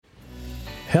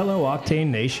Hello, Octane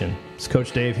Nation. It's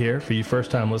Coach Dave here. For you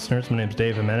first-time listeners, my name is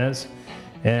Dave Jimenez,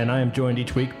 and I am joined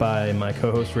each week by my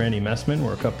co-host, Randy Messman.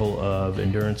 We're a couple of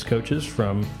endurance coaches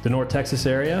from the North Texas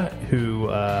area who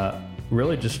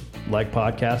really just like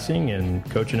podcasting and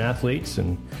coaching athletes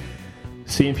and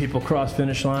seeing people cross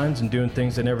finish lines and doing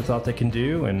things they never thought they can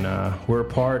do. And we're a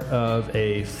part of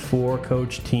a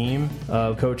 4-coach team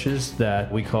of coaches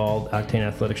that we call Octane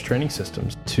Athletics Training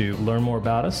Systems. To learn more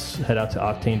about us, head out to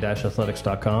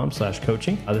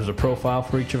octane-athletics.com/coaching. There's a profile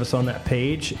for each of us on that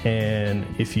page. And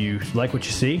if you like what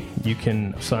you see, you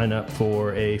can sign up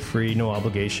for a free, no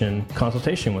obligation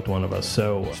consultation with one of us.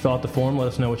 So fill out the form, let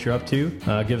us know what you're up to,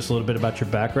 give us a little bit about your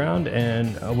background,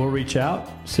 and we'll reach out,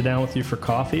 sit down with you for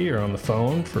coffee or on the phone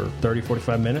for 30,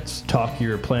 45 minutes, talk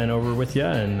your plan over with you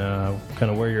and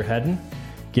kind of where you're heading,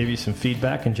 give you some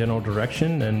feedback and general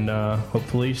direction, and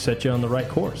hopefully set you on the right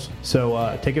course.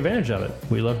 So take advantage of it.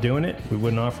 We love doing it. We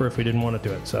wouldn't offer if we didn't want to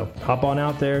do it. So hop on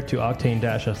out there to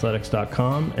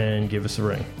octane-athletics.com and give us a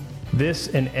ring. This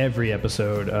and every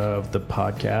episode of the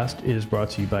podcast is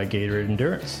brought to you by Gatorade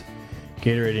Endurance.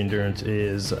 Gatorade Endurance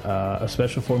is a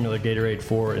special formula Gatorade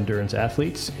for endurance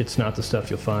athletes. It's not the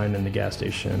stuff you'll find in the gas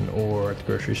station or at the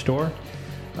grocery store.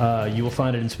 You will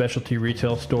find it in specialty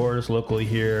retail stores locally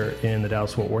here in the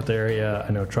Dallas-Fort Worth area.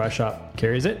 I know Tri-Shop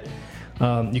carries it.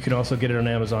 You can also get it on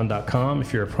Amazon.com.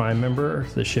 If you're a Prime member,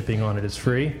 the shipping on it is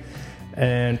free.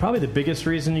 And probably the biggest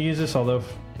reason to use this, although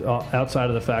outside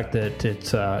of the fact that it's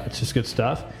just good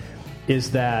stuff, is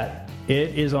that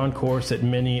it is on course at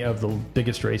many of the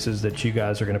biggest races that you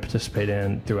guys are going to participate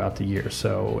in throughout the year.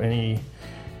 So any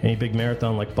big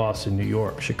marathon like Boston, New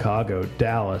York, Chicago,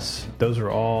 Dallas, those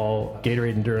are all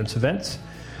Gatorade Endurance events.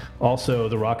 Also,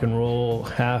 the Rock and Roll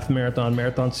Half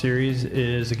Marathon Series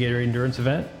is a Gatorade Endurance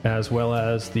event, as well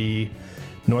as the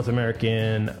North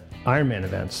American Ironman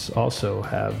events also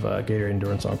have Gatorade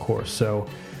Endurance on course. So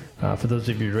for those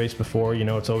of you who raced before, you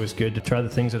know it's always good to try the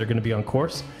things that are going to be on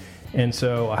course. And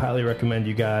so I highly recommend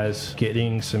you guys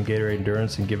getting some Gatorade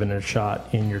Endurance and giving it a shot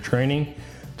in your training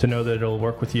to know that it'll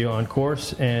work with you on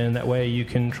course, and that way you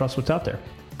can trust what's out there.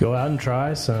 Go out and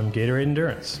try some Gatorade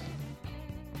Endurance.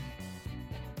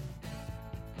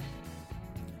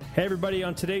 Hey everybody,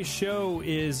 on today's show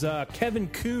is Kevin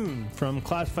Kuhn from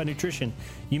Classified Nutrition.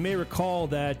 You may recall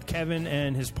that Kevin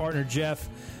and his partner Jeff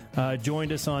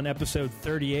joined us on episode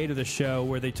 38 of the show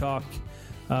where they talk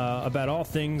about all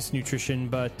things nutrition,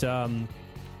 but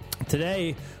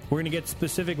today we're going to get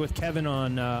specific with Kevin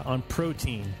on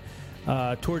protein.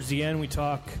 Towards the end, we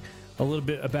talk a little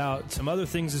bit about some other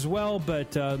things as well,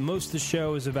 but most of the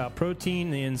show is about protein,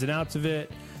 the ins and outs of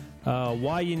it,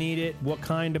 why you need it, what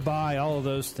kind to buy, all of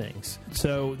those things.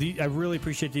 So I really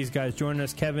appreciate these guys joining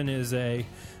us. Kevin is a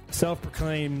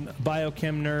self-proclaimed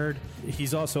biochem nerd.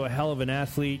 He's also a hell of an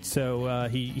athlete, so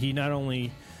he's not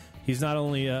only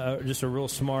just a real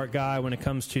smart guy when it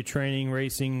comes to training,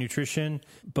 racing, nutrition,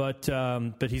 but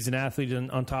he's an athlete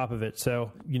on top of it.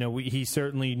 So, he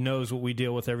certainly knows what we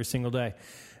deal with every single day.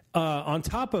 On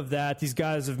top of that, these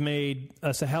guys have made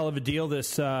us a hell of a deal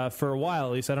for a while,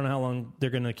 at least. I don't know how long they're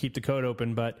going to keep the code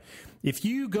open, but if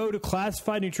you go to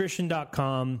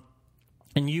classifiednutrition.com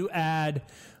and you add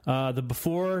the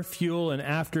before, fuel, and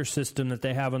after system that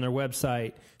they have on their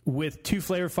website with 2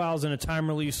 flavor files and a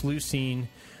time-release leucine,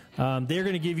 they're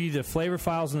going to give you the flavor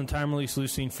files and the time-release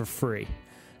leucine for free.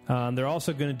 They're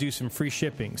also going to do some free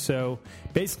shipping. So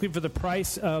basically for the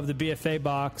price of the BFA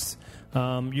box,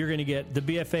 you're going to get the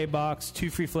BFA box, 2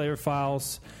 free flavor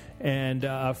files,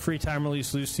 and free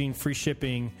time-release leucine, free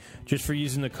shipping, just for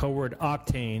using the code word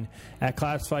Octane at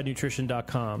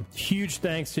classifiednutrition.com. Huge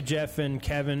thanks to Jeff and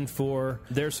Kevin for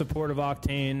their support of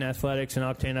Octane Athletics and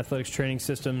Octane Athletics Training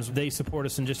Systems. They support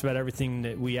us in just about everything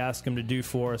that we ask them to do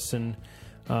for us, and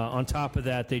on top of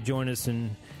that, they join us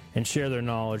and share their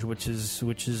knowledge, which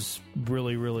is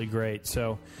really, really great.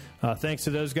 So thanks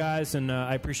to those guys, and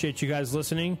I appreciate you guys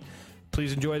listening.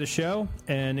 Please enjoy the show,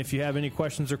 and if you have any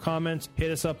questions or comments,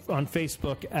 hit us up on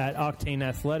Facebook at Octane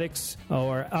Athletics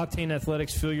or Octane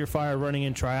Athletics Fuel Your Fire Running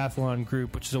and Triathlon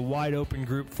Group, which is a wide-open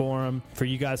group forum for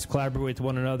you guys to collaborate with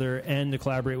one another and to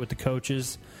collaborate with the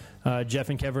coaches. Jeff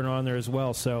and Kevin are on there as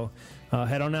well, so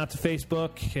head on out to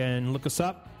Facebook and look us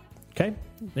up. Okay,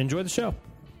 enjoy the show.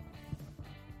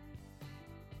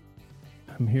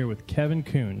 I'm here with Kevin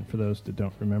Kuhn. For those that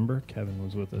don't remember, Kevin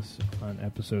was with us on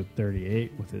episode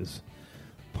 38 with his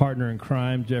partner in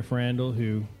crime, Jeff Randall,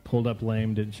 who pulled up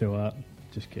lame, didn't show up.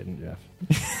 Just kidding, Jeff.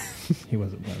 He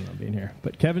wasn't planning on being here.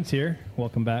 But Kevin's here.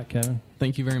 Welcome back, Kevin.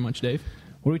 Thank you very much, Dave.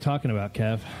 What are we talking about,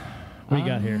 Kev? What do you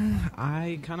got here?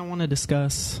 I kind of want to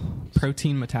discuss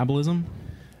protein metabolism.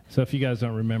 So if you guys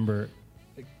don't remember,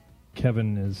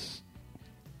 Kevin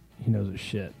he knows his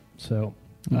shit. So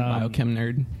biochem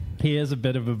nerd. He is a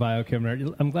bit of a biochem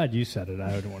nerd. I'm glad you said it.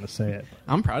 I wouldn't want to say it.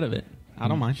 I'm proud of it. I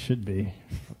don't mind. Should be.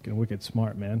 Fucking wicked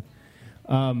smart, man.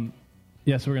 So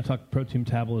we're going to talk protein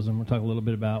metabolism. We'll talk a little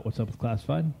bit about what's up with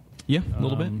Classified. Yeah, a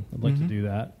little bit. I'd like to do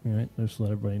that. All right, just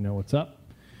let everybody know what's up.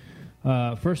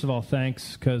 First of all,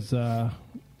 thanks, because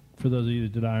for those of you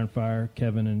that did Iron Fire,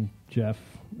 Kevin and Jeff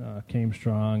came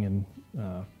strong and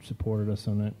supported us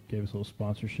on it, gave us a little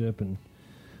sponsorship, and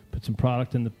put some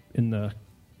product in the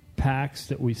packs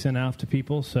that we sent out to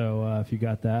people. So if you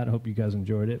got that, I hope you guys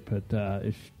enjoyed it. But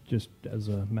if just as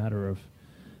a matter of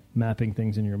mapping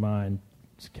things in your mind,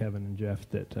 it's Kevin and Jeff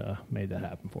that made that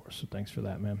happen for us. So thanks for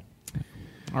that, man.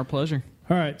 Our pleasure.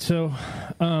 All right, so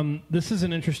this is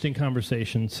an interesting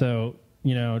conversation. So,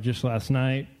 just last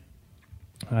night,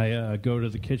 I go to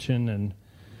the kitchen and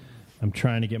I'm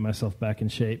trying to get myself back in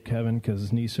shape, Kevin,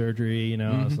 because knee surgery,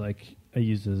 I was like, I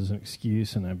used it as an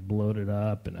excuse and I bloated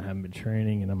up and I haven't been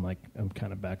training and I'm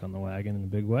kind of back on the wagon in a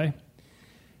big way.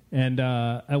 And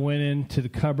I went into the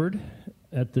cupboard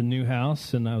at the new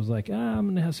house and I was like, I'm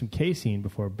going to have some casein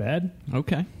before bed.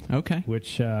 Okay.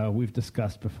 Which we've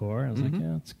discussed before. I was like,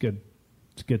 yeah, it's good.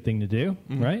 It's a good thing to do,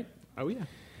 right? Oh, yeah.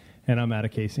 And I'm out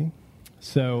of casein.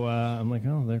 So I'm like,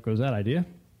 oh, there goes that idea.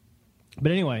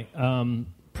 But anyway,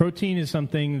 protein is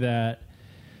something that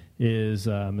is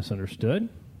misunderstood.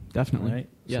 Definitely. Right?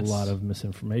 Yes. There's a lot of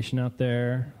misinformation out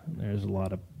there. There's a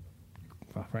lot of,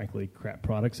 frankly, crap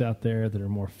products out there that are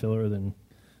more filler than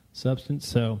substance.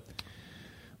 So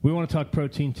we want to talk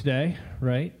protein today,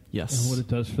 right? Yes. And what it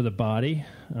does for the body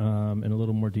in a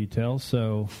little more detail.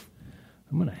 So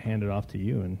I'm going to hand it off to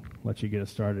you and let you get it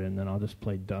started, and then I'll just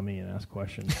play dummy and ask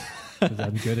questions because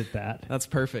I'm good at that. That's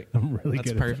perfect. I'm really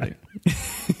good at that.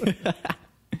 That's perfect.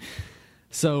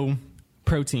 So,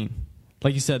 protein.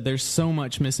 Like you said, there's so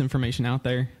much misinformation out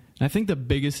there. And I think the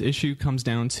biggest issue comes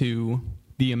down to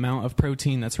the amount of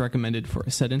protein that's recommended for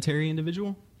a sedentary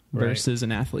individual versus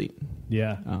an athlete.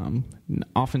 Yeah.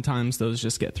 Oftentimes, those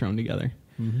just get thrown together.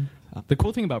 The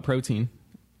cool thing about protein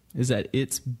is that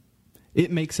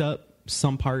it makes up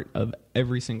some part of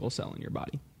every single cell in your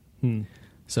body.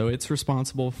 So it's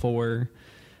responsible for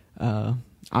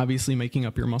obviously making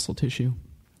up your muscle tissue,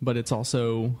 but it's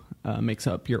also makes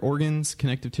up your organs,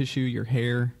 connective tissue, your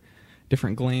hair,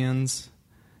 different glands,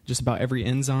 just about every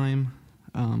enzyme.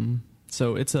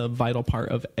 So it's a vital part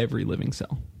of every living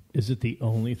cell. Is it the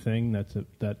only thing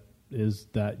that is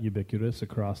that ubiquitous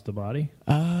across the body?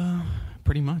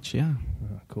 Pretty much, yeah.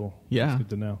 Cool. Yeah. That's good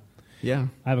to know. Yeah.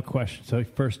 I have a question. So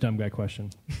first dumb guy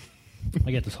question.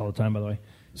 I get this all the time, by the way.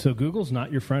 So Google's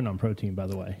not your friend on protein, by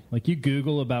the way. Like you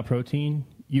Google about protein,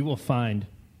 you will find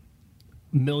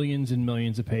millions and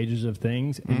millions of pages of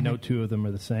things, and no two of them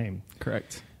are the same.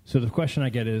 Correct. So the question I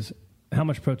get is, how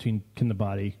much protein can the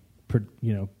body,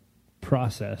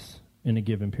 process in a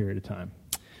given period of time?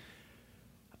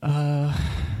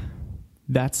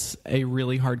 That's a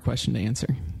really hard question to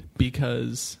answer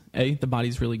because, the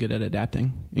body's really good at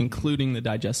adapting, including the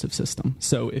digestive system.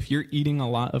 So if you're eating a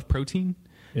lot of protein,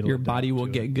 your body will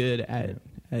get good at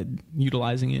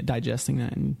utilizing it, digesting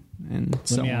that, and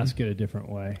so on. Let me ask it a different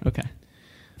way. Okay.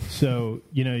 So,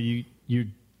 you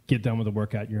get done with a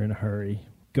workout, you're in a hurry,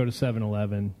 go to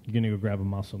 7-Eleven, you're going to go grab a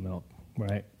muscle milk,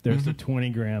 right? There's the 20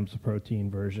 grams of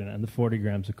protein version and the 40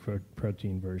 grams of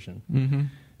protein version.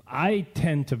 I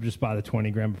tend to just buy the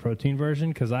 20 gram of protein version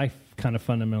because I kind of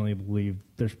fundamentally believe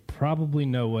there's probably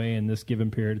no way in this given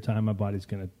period of time my body's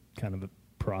going to kind of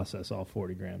process all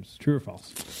 40 grams. True or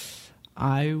false?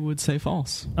 I would say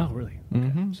false. Oh, really?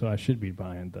 Okay. So I should be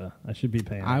paying.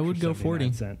 I would go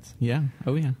 40 cents. Yeah.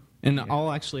 Oh, yeah. And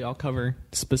I'll cover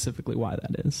specifically why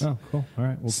that is. Oh, cool. All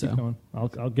right, we'll keep going. I'll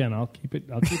keep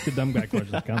the dumb guy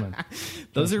questions coming.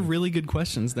 Those are really good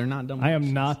questions. They're not dumb. I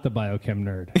am not the biochem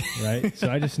nerd, right?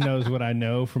 So I just knows what I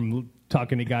know from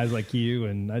talking to guys like you,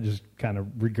 and I just kind of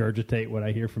regurgitate what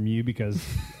I hear from you because,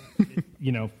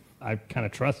 I kind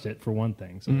of trust it for one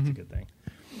thing, so that's a good thing.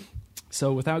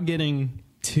 So without getting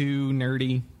too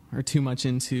nerdy or too much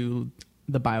into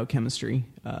the biochemistry,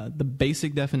 the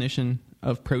basic definition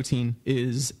of protein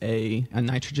is a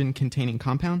nitrogen-containing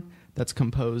compound that's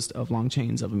composed of long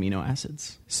chains of amino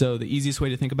acids. So the easiest way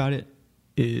to think about it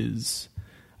is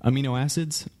amino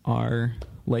acids are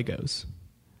Legos.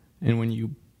 And when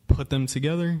you put them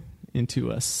together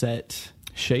into a set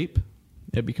shape,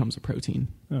 it becomes a protein.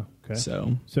 Oh, okay.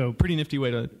 So pretty nifty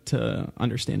way to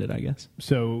understand it, I guess.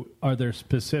 So are there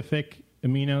specific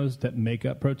aminos that make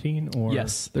up protein? Or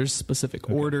yes, there's specific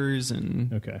orders and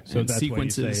so and that's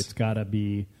sequences. Why you say it's got to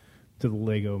be, to the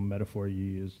Lego metaphor you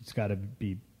use, it's got to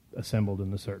be assembled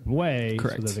in a certain way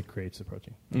Correct. so that it creates the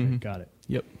protein. Okay, got it.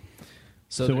 Yep.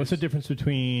 So what's the difference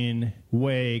between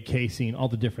whey, casein, all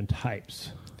the different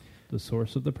types? The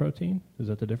source of the protein? Is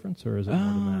that the difference, or is it more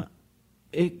than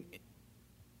that?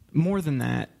 More than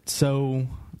that. So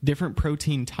different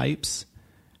protein types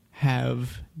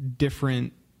have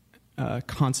different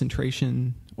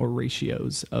concentration or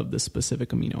ratios of the specific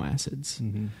amino acids.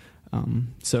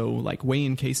 So like whey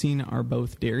and casein are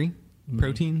both dairy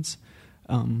proteins,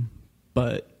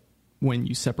 but when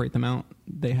you separate them out,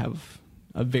 they have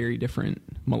a very different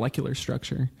molecular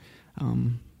structure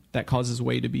that causes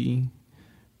whey to be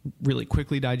really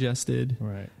quickly digested.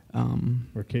 Right.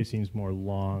 Where casein's more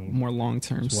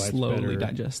long-term, slowly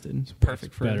digested. It's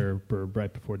perfect for better for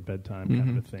right before bedtime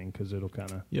kind of a thing, because it'll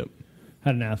kind of. Yep.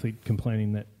 Had an athlete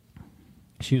complaining that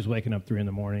she was waking up 3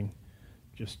 a.m,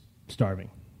 just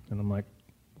starving, and I'm like,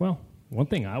 well, one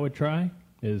thing I would try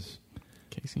is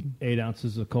casein, 8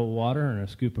 ounces of cold water and a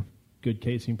scoop of good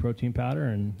casein protein powder,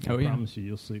 and I promise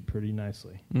you'll sleep pretty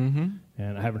nicely. And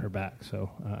I haven't heard back,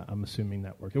 so I'm assuming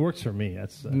that works. It works for me.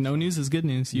 That's no news is good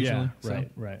news usually. Yeah,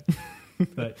 right.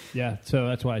 But yeah, so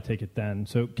that's why I take it then.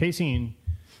 So casein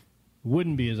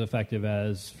wouldn't be as effective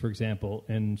as, for example,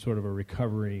 in sort of a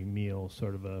recovery meal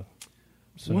sort of a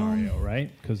scenario,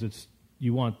 right? Because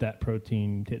you want that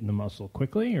protein hitting the muscle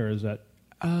quickly, or is that?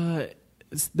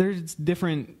 There's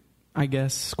different, I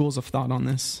guess, schools of thought on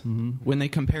this. When they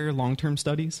compare long-term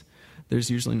studies, there's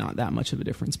usually not that much of a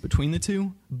difference between the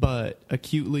two, but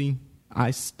acutely, I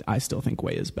still think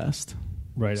whey is best.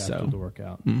 Right after the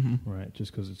workout. Right,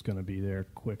 just because it's going to be there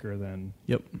quicker than...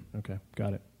 Yep. Okay,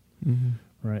 got it.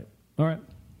 Right. All right.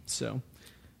 So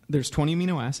there's 20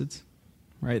 amino acids,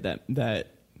 right, that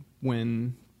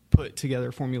when put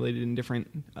together, formulated in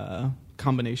different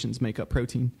combinations, make up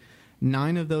protein.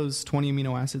 9 of those 20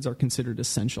 amino acids are considered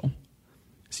essential.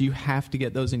 So you have to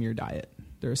get those in your diet.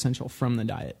 They're essential from the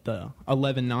diet. The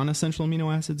 11 non-essential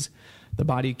amino acids, the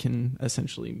body cannot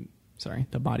essentially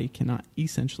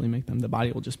make them. The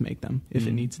body will just make them if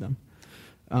it needs them.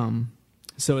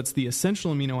 So it's the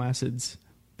essential amino acids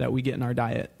that we get in our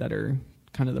diet that are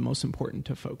kind of the most important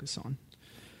to focus on.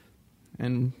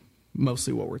 And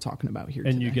mostly what we're talking about here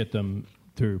today. And you get them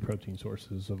through protein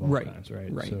sources of all kinds,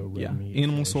 right? Right. So red meat,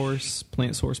 animal fish. source,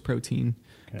 plant source protein,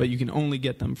 but you can only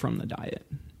get them from the diet.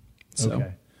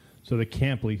 So, so they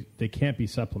can't be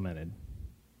supplemented.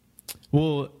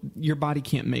 Well, your body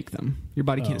can't make them. Your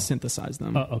body can't synthesize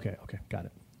them. Oh, okay, got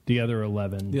it. The other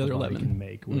 11, the other body 11 can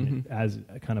make when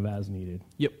as needed.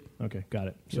 Yep. Okay, got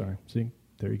it. Sorry. See,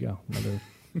 there you go. Another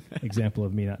example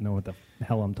of me not knowing what the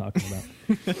hell I'm talking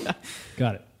about.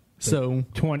 Got it. So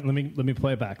 20. Let me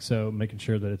play it back. So making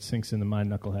sure that it sinks in the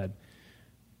mind, knucklehead.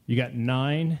 You got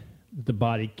 9 that the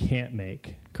body can't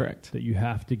make. Correct. That you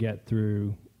have to get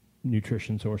through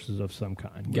nutrition sources of some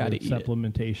kind. Got to eat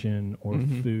supplementation or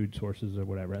food sources or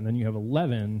whatever. And then you have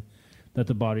 11 that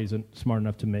the body isn't smart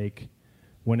enough to make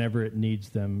whenever it needs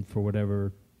them for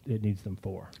whatever it needs them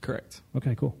for. Correct.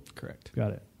 Okay, cool. Correct.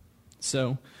 Got it.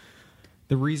 So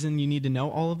the reason you need to know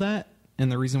all of that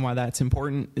and the reason why that's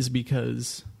important is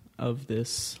because of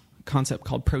this concept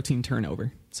called protein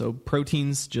turnover. So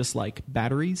proteins, just like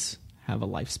batteries, have a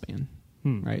lifespan,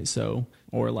 right? So,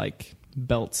 or like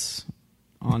belts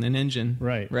on an engine.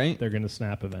 Right. They're going to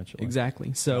snap eventually.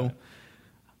 Exactly. So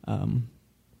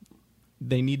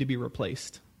they need to be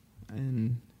replaced.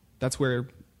 And that's where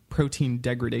protein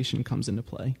degradation comes into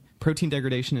play. Protein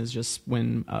degradation is just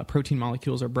when protein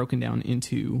molecules are broken down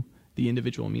into the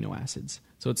individual amino acids.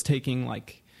 So it's taking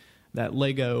like that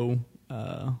Lego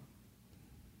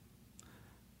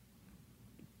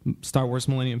Star Wars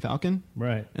Millennium Falcon.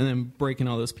 Right. And then breaking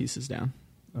all those pieces down.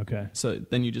 Okay. So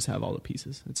then you just have all the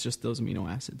pieces. It's just those amino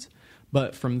acids.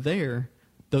 But from there,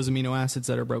 those amino acids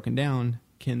that are broken down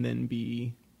can then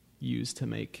be used to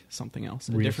make something else,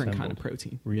 a different kind of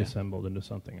protein. Reassembled into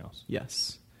something else.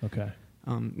 Yes. Okay.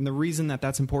 And the reason that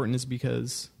that's important is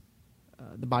because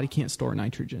the body can't store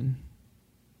nitrogen.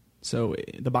 So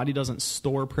the body doesn't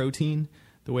store protein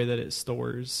the way that it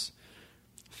stores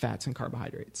fats and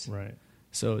carbohydrates. Right.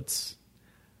 So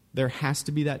there has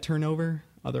to be that turnover.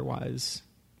 Otherwise,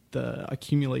 the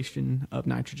accumulation of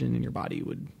nitrogen in your body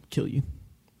would kill you.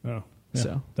 Oh, yeah.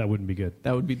 So that wouldn't be good.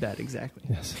 That would be bad, exactly.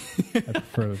 Yes.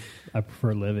 I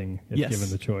prefer living if given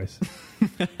the choice.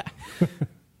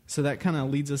 So that kind of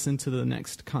leads us into the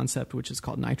next concept, which is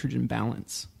called nitrogen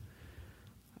balance.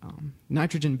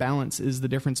 Nitrogen balance is the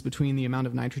difference between the amount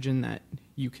of nitrogen that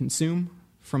you consume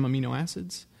from amino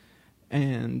acids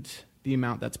and the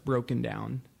amount that's broken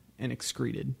down and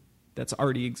excreted that's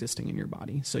already existing in your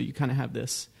body. So you kind of have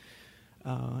this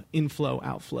inflow,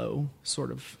 outflow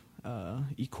sort of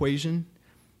equation.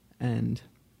 And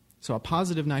so a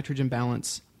positive nitrogen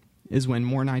balance is when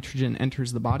more nitrogen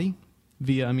enters the body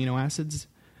via amino acids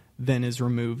than is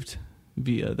removed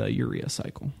via the urea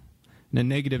cycle. And a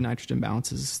negative nitrogen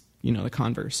balance is, the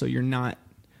converse. So you're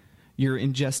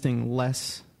ingesting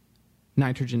less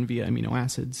nitrogen via amino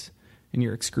acids, and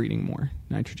you're excreting more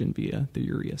nitrogen via the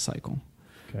urea cycle.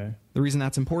 Okay. The reason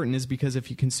that's important is because if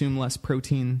you consume less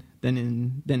protein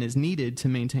than is needed to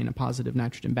maintain a positive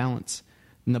nitrogen balance,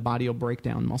 then the body will break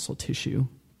down muscle tissue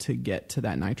to get to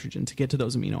that nitrogen, to get to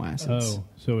those amino acids. Oh,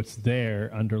 so it's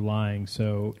there underlying.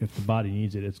 So if the body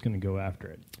needs it, it's going to go after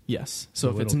it. Yes. So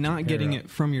if it's not getting it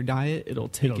from your diet, it'll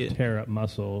tear up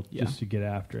muscle just to get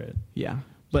after it. Yeah.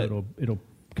 But so it'll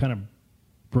kind of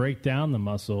break down the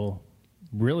muscle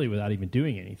really without even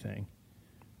doing anything.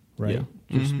 Right?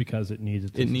 Yeah. Just because it needs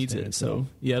it. It needs it. So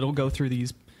it'll go through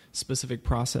these specific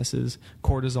processes.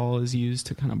 Cortisol is used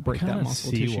to kind of break that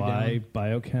muscle tissue down. I see why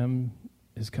biochem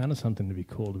is kind of something to be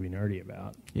cool, to be nerdy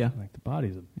about. Yeah. Like the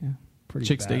body's a pretty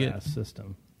Chicks badass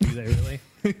system. Do they really?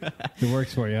 It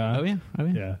works for you, huh? Oh, yeah.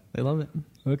 Yeah. They love it.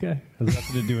 Okay. Has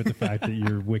nothing to do with the fact that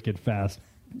you're wicked fast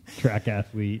track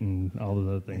athlete and all of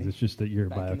those things. It's just that you're a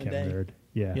biochem nerd.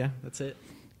 Yeah. Yeah, that's it.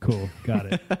 Cool. Got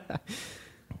it.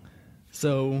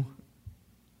 So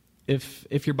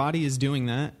if your body is doing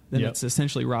that, then it's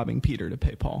essentially robbing Peter to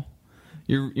pay Paul.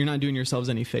 You're not doing yourselves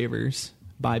any favors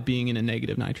by being in a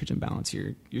negative nitrogen balance.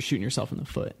 You're shooting yourself in the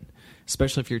foot,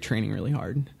 especially if you're training really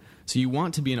hard. So you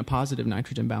want to be in a positive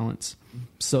nitrogen balance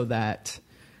so that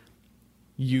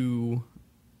you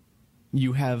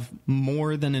have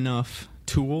more than enough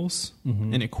tools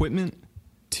and equipment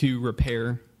to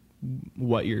repair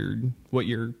what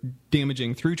you're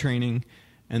damaging through training,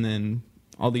 and then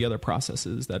all the other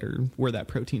processes that are where that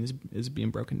protein is being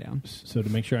broken down. So to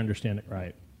make sure I understand it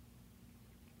right,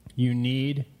 you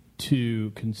need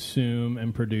to consume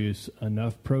and produce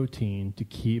enough protein to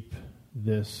keep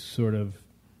this sort of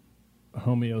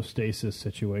homeostasis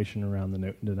situation around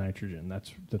the nitrogen.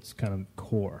 That's kind of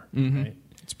core, right?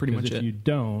 It's pretty much it. If you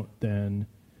don't, then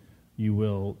you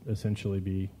will essentially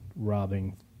be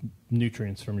robbing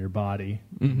nutrients from your body,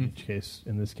 in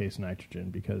this case nitrogen,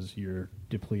 because you're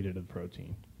depleted of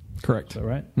protein. Correct. Is that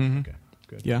right? Okay,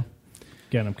 good. Yeah.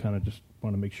 Again, I'm kind of just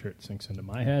want to make sure it sinks into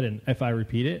my head, and if I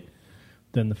repeat it,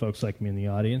 then the folks like me in the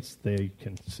audience, they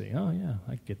can say, oh yeah,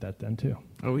 I get that then too.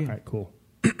 Oh yeah. All right, cool.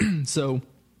 So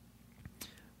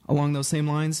along those same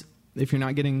lines, if you're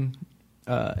not getting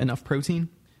enough protein,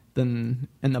 then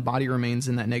and the body remains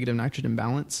in that negative nitrogen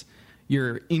balance,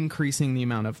 you're increasing the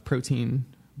amount of protein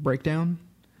breakdown,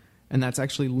 and that's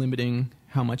actually limiting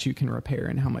how much you can repair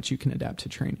and how much you can adapt to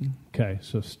training. Okay,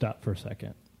 so stop for a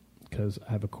second, because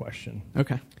I have a question.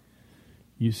 Okay.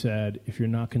 You said if you're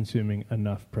not consuming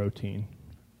enough protein,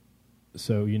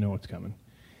 so you know what's coming.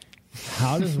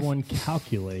 How does one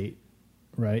calculate,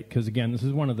 right? Because, again, this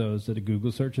is one of those that a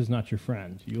Google search is not your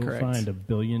friend. You'll Correct. find a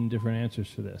billion different answers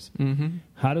for this.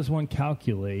 How does one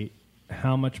calculate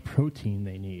how much protein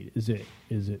they need? Is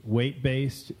it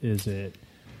weight-based? Is it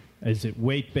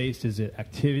weight-based? Is it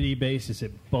activity-based? Is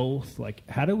it both? Like,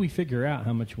 how do we figure out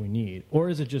how much we need? Or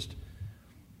is it just,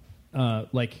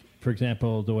 like, for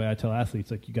example, the way I tell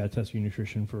athletes, like, you got to test your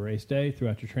nutrition for race day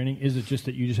throughout your training. Is it just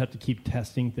that you just have to keep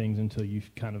testing things until you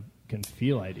kind of can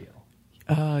feel ideal?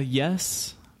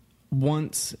 Yes.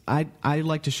 Once I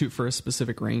like to shoot for a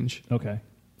specific range. Okay.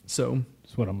 So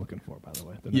that's what I'm looking for, by the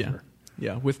way.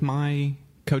 Yeah. With my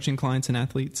coaching clients and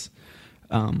athletes,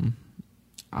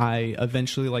 I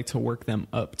eventually like to work them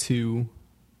up to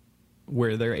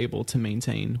where they're able to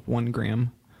maintain 1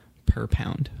 gram per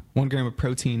pound, 1 gram of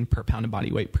protein per pound of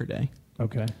body weight per day.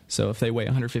 Okay. So if they weigh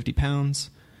 150 pounds,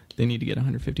 they need to get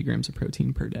 150 grams of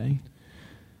protein per day.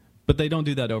 But they don't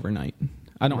do that overnight.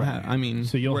 I don't have, I mean...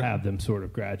 So you'll have them sort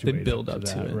of graduate. They build up to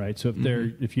to that, it. right? So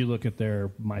if you look at their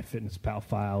MyFitnessPal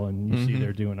file and you see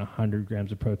they're doing 100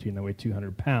 grams of protein, they weigh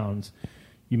 200 pounds,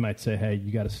 you might say, hey,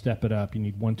 you got to step it up. You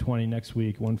need 120 next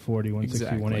week, 140,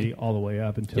 160, 180, all the way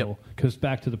up until... Because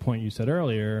back to the point you said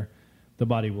earlier, the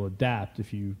body will adapt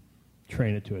if you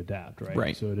train it to adapt, right?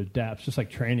 Right. So it adapts, just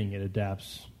like training, it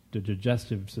adapts. The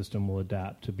digestive system will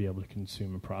adapt to be able to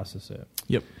consume and process it.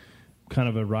 Yep. Kind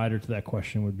of a rider to that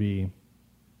question would be,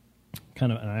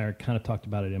 and I kind of talked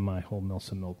about it in my whole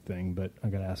Milsa milk thing, but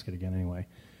I'm going to ask it again anyway.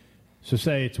 So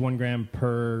say it's 1 gram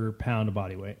per pound of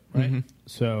body weight, right?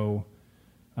 So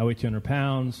I weigh 200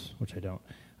 pounds, which I don't.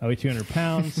 I weigh 200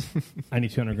 pounds. I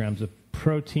need 200 grams of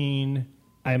protein.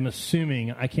 I'm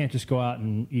assuming I can't just go out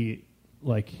and eat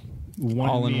like one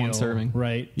all meal, in one serving,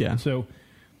 right? Yeah. So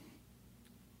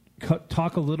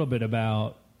talk a little bit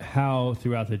about how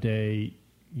throughout the day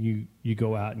you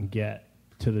go out and get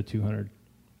to the 200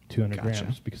 Gotcha.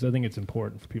 grams, because I think it's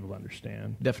important for people to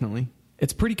understand. Definitely.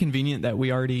 It's pretty convenient that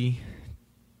we already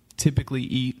typically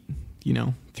eat,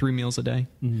 3 meals a day.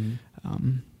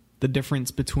 Mm-hmm. The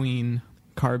difference between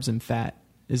carbs and fat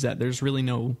is that there's really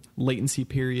no latency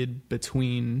period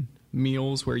between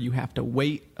meals where you have to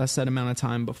wait a set amount of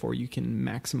time before you can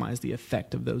maximize the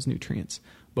effect of those nutrients.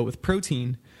 But with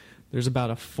protein, there's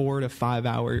about a 4 to 5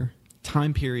 hour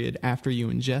time period after you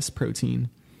ingest protein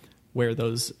where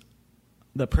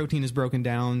the protein is broken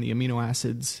down, the amino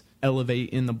acids elevate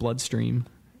in the bloodstream,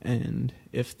 and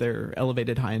if they're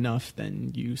elevated high enough,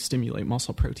 then you stimulate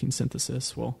muscle protein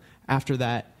synthesis. Well, after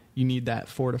that, you need that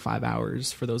 4 to 5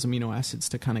 hours for those amino acids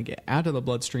to kind of get out of the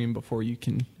bloodstream before you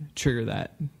can trigger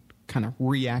that kind of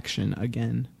reaction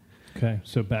again. Okay,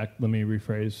 so let me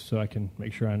rephrase so I can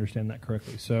make sure I understand that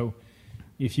correctly. So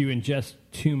if you ingest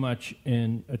too much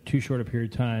in a too short a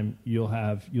period of time, you'll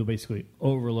basically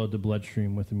overload the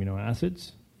bloodstream with amino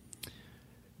acids?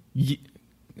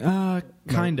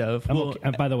 Kind of. Well,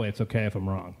 and by the way, it's okay if I'm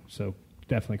wrong, so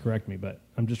definitely correct me, but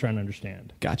I'm just trying to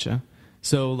understand. Gotcha.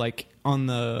 So like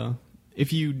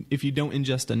if you don't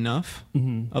ingest enough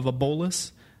of a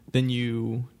bolus, then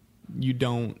you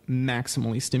don't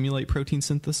maximally stimulate protein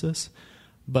synthesis.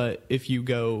 But if you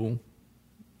go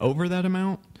over that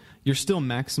amount, you're still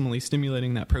maximally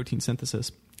stimulating that protein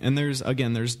synthesis. And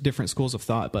there's different schools of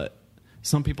thought, but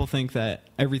some people think that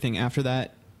everything after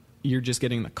that, you're just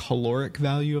getting the caloric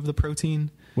value of the protein.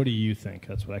 What do you think?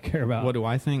 That's what I care about. What do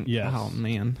I think? Yes. Oh,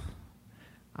 man.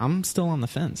 I'm still on the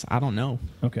fence. I don't know.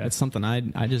 Okay. It's something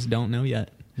I just don't know yet.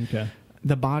 Okay.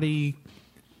 The body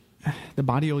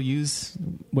will use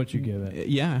what you give it.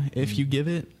 Yeah. If you give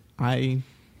it, I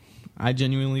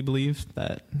genuinely believe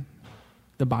that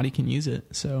the body can use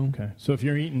it. So okay. So if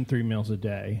you're eating 3 meals a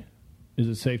day, is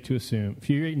it safe to assume if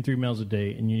you're eating 3 meals a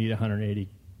day and you need 180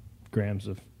 grams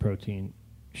of protein,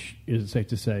 is it safe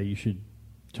to say you should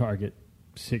target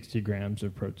 60 grams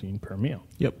of protein per meal?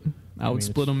 Yep. I would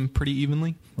split them pretty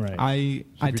evenly. Right.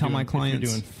 I tell my clients, if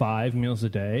you're doing 5 meals a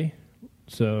day,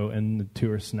 and the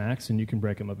 2 are snacks, and you can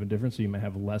break them up in different, so you might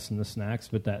have less in the snacks,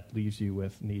 but that leaves you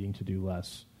with needing to do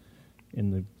less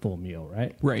in the full meal,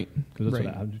 right? Right. Because that's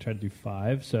what I try to do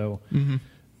 5. So,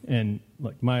 and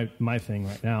like my thing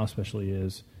right now, especially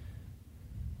is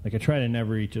like I try to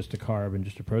never eat just a carb and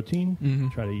just a protein.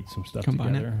 Try to eat some stuff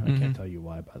together. I can't tell you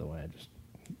why, by the way. I just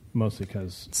mostly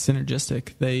because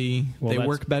synergistic. They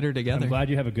work better together. I'm glad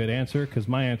you have a good answer, because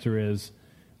my answer is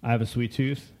I have a sweet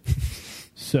tooth.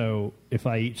 So if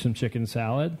I eat some chicken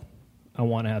salad, I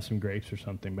want to have some grapes or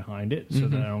something behind it, so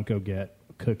that I don't go get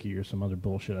a cookie or some other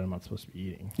bullshit I'm not supposed to be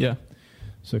eating. Yeah.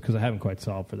 So because I haven't quite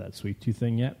solved for that sweet tooth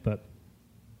thing yet, but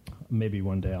maybe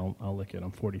one day I'll lick it.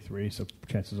 I'm 43, so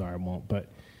chances are I won't.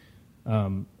 But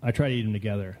I try to eat them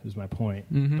together. Is my point.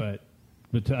 But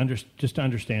to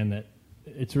understand that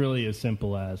it's really as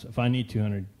simple as if I need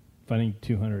 200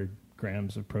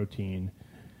 grams of protein,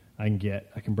 I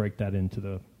can break that into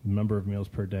the number of meals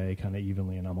per day kind of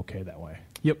evenly, and I'm okay that way.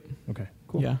 Yep. Okay.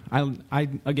 Cool. Yeah.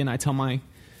 I tell my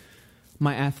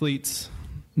athletes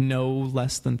no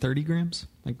less than 30 grams.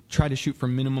 Like try to shoot for a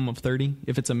minimum of 30.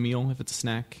 If it's a meal, if it's a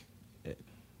snack,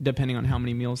 depending on how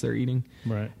many meals they're eating,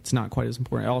 right, it's not quite as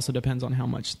important. It also depends on how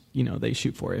much they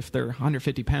shoot for. If they're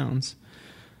 150 pounds,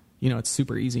 it's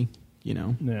super easy.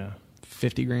 Yeah.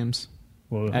 50 grams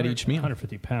at each meal.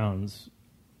 150 pounds.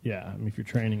 Yeah. I mean, if you're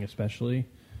training, especially,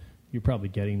 you're probably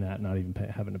getting that, not even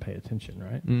having to pay attention,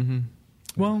 right? Mm-hmm.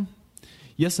 Well,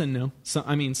 yes and no. So,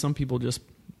 some people just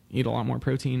eat a lot more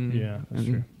protein. Yeah, that's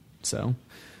true. So,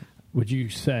 would you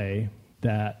say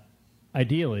that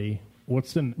ideally,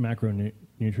 what's the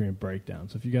macronutrient breakdown?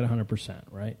 So if you got 100%,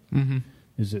 right? Mm-hmm.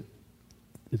 Is it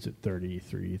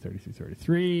 33, 33,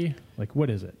 33? Like, what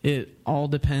is it? It all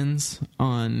depends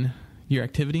on your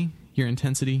activity, your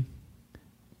intensity,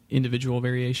 individual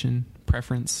variation,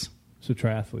 preference. So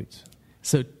triathletes.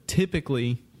 So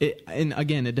typically,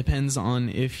 it depends on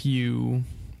if you,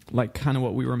 like kind of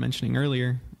what we were mentioning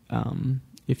earlier,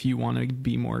 if you want to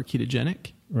be more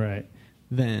ketogenic, right,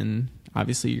 then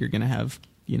obviously you're going to have,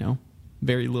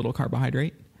 very little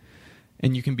carbohydrate,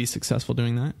 and you can be successful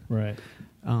doing that. Right.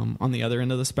 On the other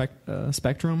end of the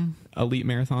spectrum, elite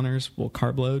marathoners will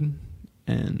carb load,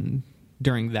 and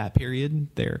during that period,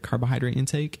 their carbohydrate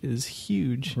intake is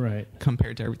huge, right,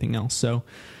 compared to everything else. So,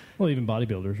 well, even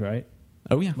bodybuilders, right?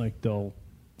 Oh yeah, like they'll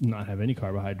not have any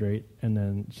carbohydrate, and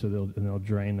then they'll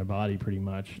drain their body pretty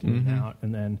much out,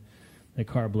 and then they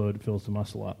carb load, fills the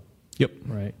muscle up. Yep.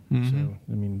 Right. So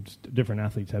different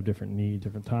athletes have different needs,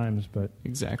 different times, but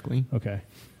exactly. Okay.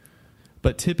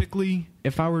 But typically,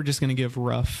 if I were just going to give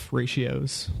rough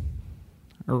ratios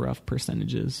or rough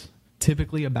percentages,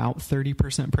 typically about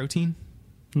 30% protein.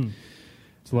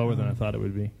 It's lower than I thought it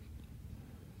would be.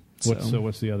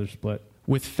 What's the other split?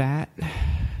 With fat,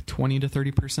 20 to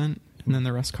 30%, and then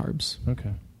the rest carbs.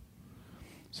 Okay.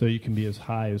 So you can be as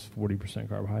high as 40%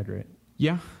 carbohydrate.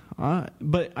 Yeah.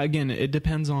 But again, it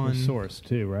depends on the source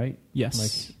too, right? Yes.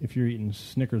 Like if you're eating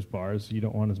Snickers bars, you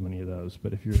don't want as many of those.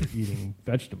 But if you're eating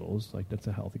vegetables, like that's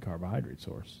a healthy carbohydrate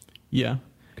source. Yeah.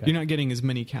 Okay. You're not getting as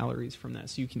many calories from that,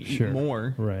 so you can eat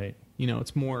more. Right.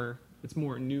 It's more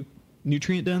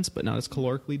nutrient dense, but not as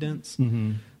calorically dense.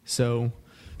 Mm-hmm. So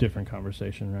different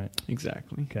conversation, right?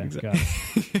 Exactly. Okay. Exactly.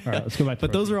 Got it. All right, let's go back to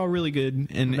But those are all really good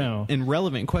and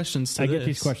relevant questions to I get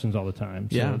these questions all the time.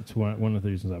 So yeah. it's one of the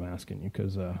reasons I'm asking you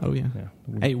because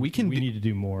we need to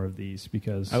do more of these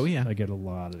because I get a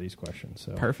lot of these questions.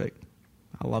 So perfect.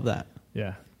 I love that. Yeah.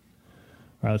 All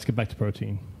right, let's get back to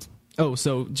protein. Oh,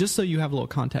 so just so you have a little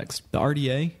context, the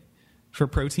RDA for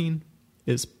protein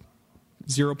is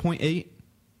 0.8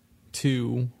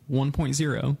 to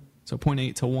 1.0, so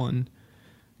 0.8 to 1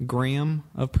 gram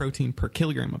of protein per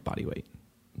kilogram of body weight.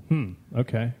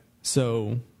 Okay.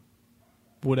 So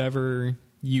whatever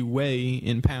you weigh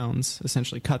in pounds,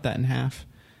 essentially cut that in half,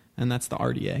 and that's the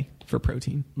RDA for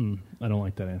protein. I don't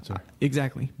like that answer.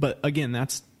 Exactly. But again,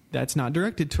 that's not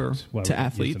directed to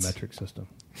athletes. Use the metric system.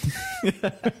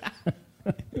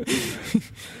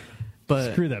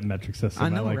 But screw that metric system. I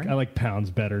know, right? I like pounds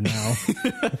better now.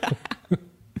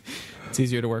 It's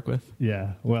easier to work with.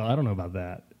 Yeah. Well, I don't know about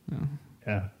that. Oh.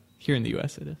 Yeah. Here in the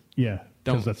U.S. it is. Yeah.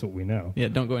 Because that's what we know. Yeah.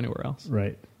 Don't go anywhere else.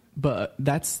 Right. But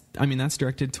that's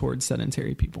directed towards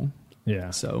sedentary people. Yeah.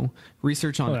 So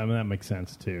research on that makes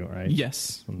sense too, right?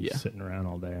 Yes. I'm sitting around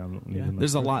all day.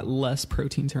 There's a lot less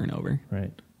protein turnover.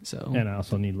 Right. So and I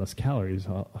also need less calories.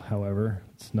 However,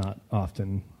 it's not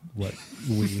often what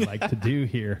we like to do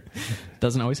here.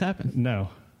 Doesn't always happen. No.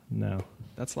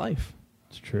 That's life.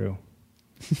 It's true.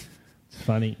 It's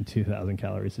fun eating 2,000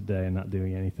 calories a day and not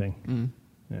doing anything.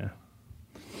 Yeah.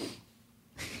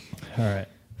 All right.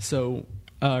 So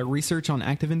research on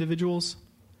active individuals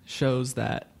shows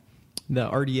that the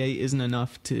RDA isn't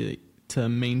enough to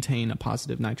maintain a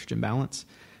positive nitrogen balance.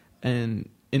 And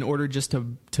in order just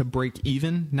to break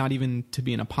even, not even to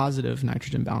be in a positive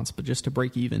nitrogen balance, but just to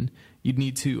break even, you'd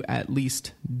need to at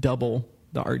least double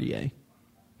the RDA.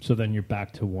 So then you're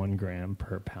back to 1 gram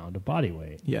per pound of body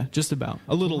weight. Yeah, just about.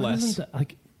 A little less.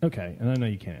 Okay, and I know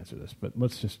you can't answer this, but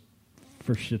let's just,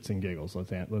 for shits and giggles,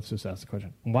 let's just ask the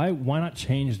question. Why not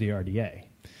change the RDA?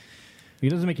 It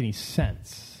doesn't make any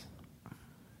sense.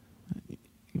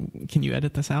 Can you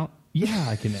edit this out? Yeah,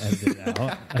 I can edit it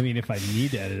out. I mean, if I need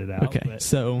to edit it out. Okay,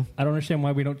 so I don't understand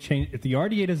why we don't change. If the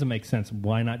RDA doesn't make sense,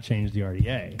 why not change the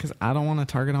RDA? Because I don't want a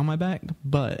target on my back,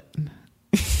 but...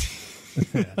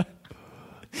 Yeah.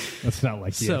 That's not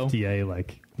like the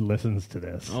FDA listens to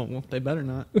this. Oh, well, they better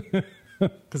not,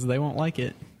 because they won't like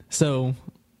it. So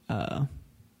the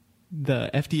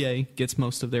FDA gets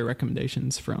most of their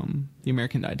recommendations from the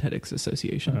American Dietetics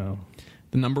Association. Oh.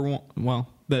 The number one,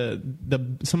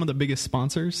 some of the biggest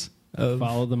sponsors of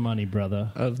follow the money,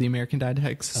 brother, of the American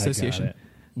Dietetics Association: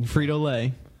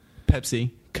 Frito-Lay,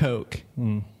 Pepsi, Coke,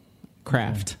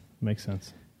 Kraft. Okay. Makes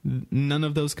sense. None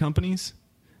of those companies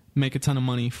make a ton of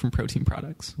money from protein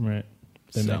products. Right.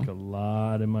 They make a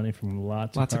lot of money from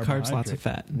lots of carbs, lots of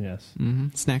fat. Yes.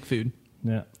 Mm-hmm. Snack food.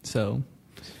 Yeah. So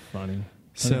it's funny.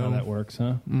 So how that works,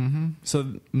 huh? Mm-hmm.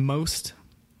 So most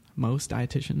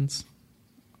dietitians,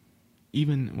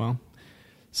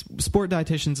 sport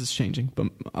dietitians is changing, but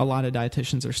a lot of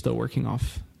dietitians are still working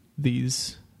off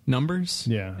these numbers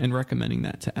and recommending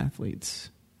that to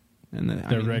athletes. And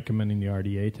they're recommending the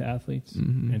RDA to athletes?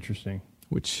 Mm-hmm. Interesting.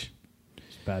 Which...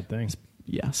 bad thing.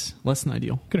 Yes, less than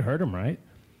ideal. Could hurt them, right?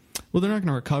 Well, they're not going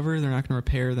to recover. They're not going to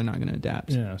repair. They're not going to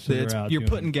adapt. Yeah, so you're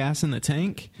putting gas in the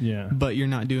tank. Yeah, but you're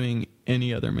not doing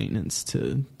any other maintenance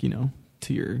to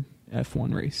your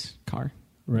F1 race car.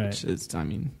 Right. Which is,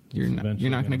 you're not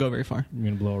going to go very far. You're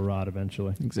going to blow a rod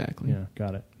eventually. Exactly. Yeah,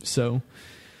 got it. So,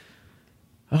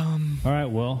 all right.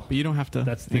 Well, but you don't have to.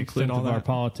 That's the extent of our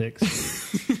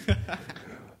politics.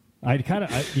 I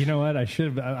you know what? I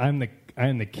should have. I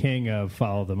am the king of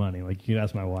follow the money. Like, you can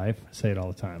ask my wife. I say it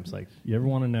all the time. It's like, you ever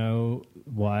want to know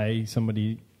why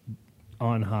somebody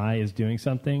on high is doing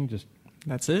something? Just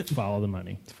that's it. Follow the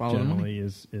money. Generally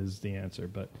is the answer.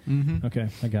 But okay,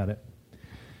 I got it.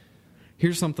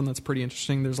 Here's something that's pretty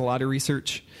interesting. There's a lot of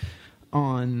research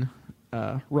on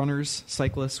runners,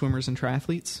 cyclists, swimmers, and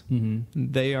triathletes.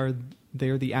 Mm-hmm. They are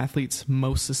the athletes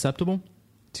most susceptible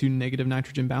to negative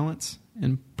nitrogen balance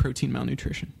and protein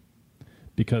malnutrition.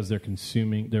 because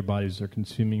their bodies are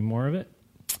consuming more of it?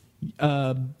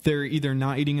 They're either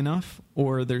not eating enough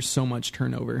or there's so much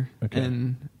turnover. Okay.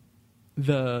 And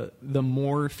the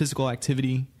more physical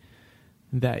activity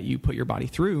that you put your body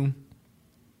through,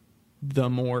 the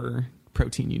more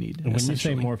protein you need. And when you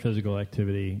say more physical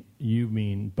activity, you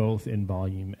mean both in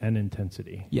volume and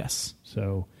intensity. Yes.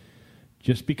 So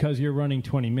just because you're running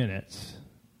 20 minutes,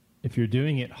 if you're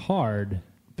doing it hard,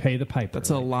 pay the piper. That's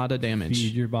a lot of damage.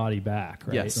 Feed your body back,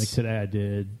 right? Yes. Like today I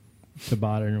did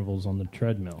Tabata intervals on the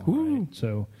treadmill. Right?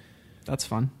 So that's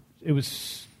fun. It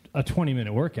was a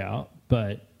 20-minute workout,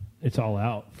 but it's all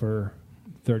out for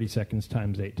 30 seconds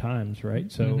times 8 times,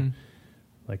 right? So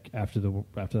like after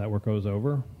that workout was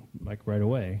over, like right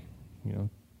away,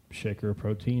 shaker of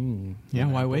protein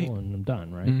and why wait? And I'm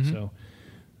done, right? So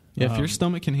if your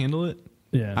stomach can handle it,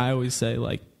 I always say,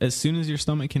 like, as soon as your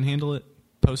stomach can handle it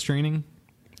post training,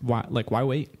 why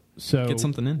wait? So get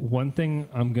something in. One thing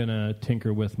I'm gonna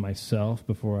tinker with myself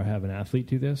before I have an athlete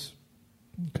do this,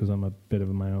 because I'm a bit of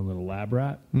my own little lab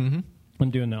rat. I'm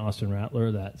doing the Austin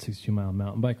Rattler, that 62-mile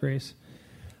mountain bike race.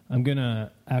 I'm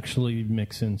gonna actually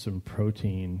mix in some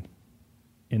protein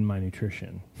in my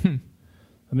nutrition. I've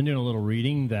been doing a little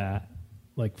reading that,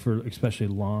 like, for especially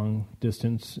long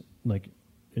distance, like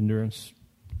endurance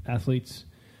athletes,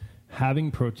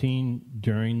 having protein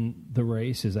during the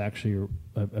race is actually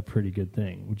a pretty good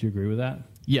thing. Would you agree with that?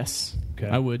 Yes, okay.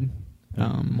 I would.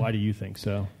 Why do you think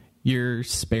so? You're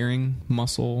sparing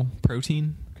muscle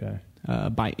protein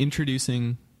by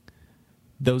introducing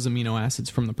those amino acids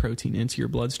from the protein into your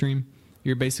bloodstream.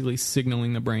 You're basically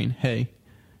signaling the brain, hey,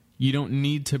 you don't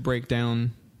need to break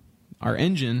down our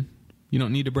engine. You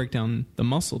don't need to break down the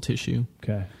muscle tissue.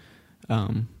 Okay.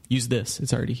 Use this.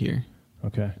 It's already here.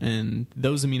 Okay. And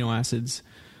those amino acids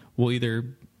will either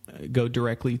go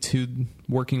directly to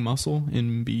working muscle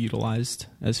and be utilized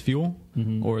as fuel,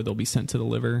 or they'll be sent to the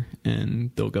liver and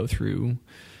they'll go through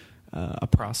a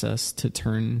process to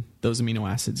turn those amino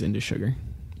acids into sugar.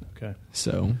 Okay.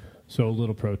 So a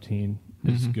little protein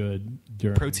is good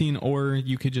during protein, or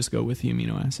you could just go with the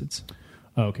amino acids.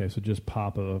 Oh, okay. So just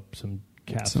pop some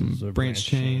capsules some or branch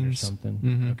chains or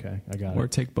something. Okay, I got it. Or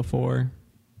take before.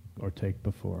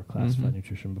 Classified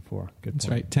nutrition before. Good That's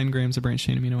point. right. 10 grams of branch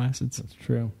chain amino acids. That's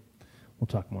true. We'll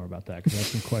talk more about that because I have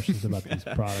some questions about these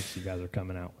products you guys are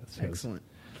coming out with. So. Excellent.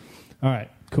 All right,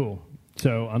 cool.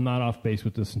 So I'm not off base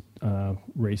with this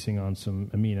racing on some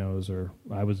aminos, or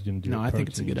I was going to do. No, I think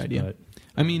it's a good idea.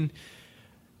 I mean,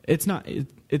 it's not.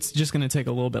 It's just going to take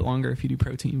a little bit longer if you do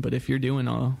protein. But if you're doing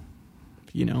a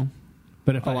long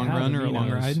run or a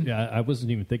long ride, I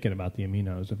wasn't even thinking about the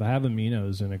aminos. If I have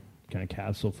aminos in a kind of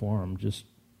capsule form, just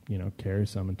carry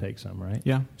some and take some, right?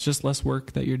 Yeah, it's just less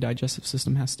work that your digestive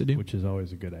system has to do, which is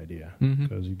always a good idea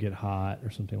because you get hot or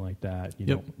something like that. You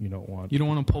don't want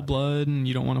to pull blood, and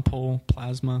you don't want to pull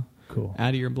plasma out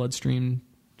of your bloodstream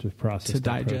to process to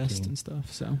digest protein and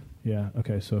stuff. So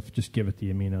okay. So if just give it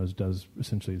the aminos does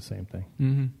essentially the same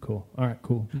thing. Cool. All right.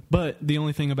 Cool. But the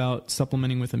only thing about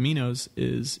supplementing with aminos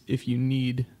is if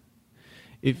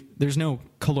there's no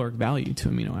caloric value to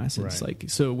amino acids, right.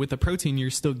 So with the protein,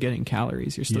 you're still getting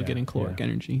calories, you're still getting caloric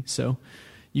energy. So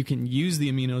you can use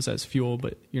the aminos as fuel,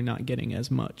 but you're not getting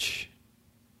as much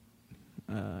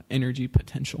energy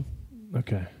potential.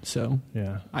 Okay. So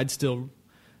I'd still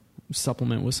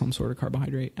supplement with some sort of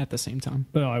carbohydrate at the same time.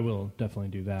 Well, I will definitely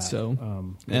do that. So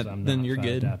I'm then not you're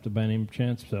good. Adapted by any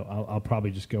chance. So I'll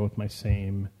probably just go with my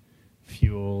same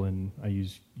fuel, and I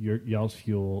use y'all's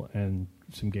fuel and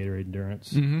some Gatorade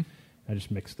Endurance. I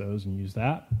just mix those and use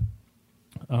that.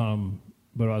 But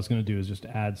what I was going to do is just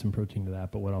add some protein to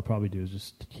that. But what I'll probably do is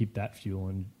just keep that fuel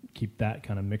and keep that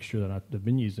kind of mixture that I've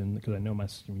been using, because I know my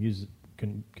system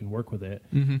can work with it.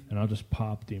 And I'll just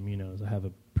pop the aminos. I have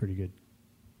a pretty good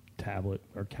tablet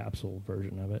or capsule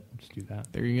version of it. Just do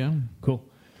that. There you go. Cool.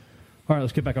 All right,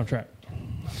 let's get back on track.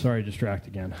 Sorry, distract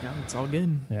again. Yeah, it's all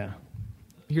good. Yeah.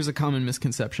 Here's a common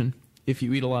misconception. If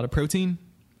you eat a lot of protein,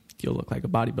 you'll look like a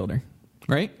bodybuilder,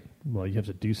 right? Well, you have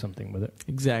to do something with it.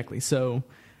 Exactly. So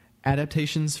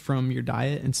adaptations from your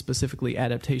diet, and specifically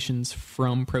adaptations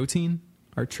from protein,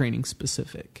 are training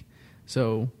specific.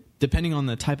 So depending on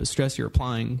the type of stress you're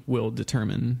applying will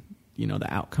determine,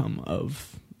 the outcome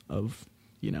of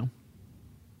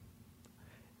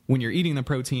when you're eating the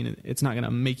protein. It's not going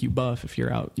to make you buff if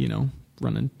you're out,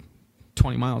 running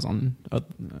 20 miles on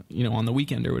the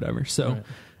weekend or whatever. So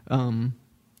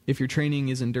if your training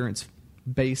is endurance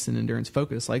based and endurance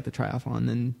focused, like the triathlon,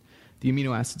 then the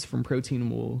amino acids from protein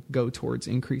will go towards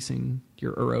increasing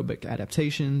your aerobic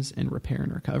adaptations and repair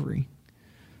and recovery.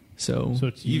 So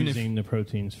it's even using the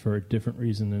proteins for a different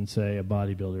reason than, say, a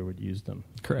bodybuilder would use them.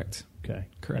 Correct. Okay.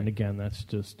 Correct. And again, that's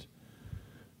just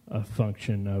a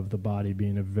function of the body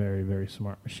being a very, very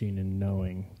smart machine and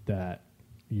knowing that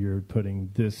you're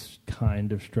putting this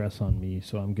kind of stress on me,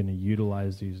 so I'm going to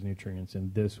utilize these nutrients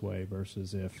in this way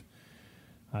versus if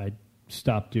I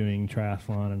stop doing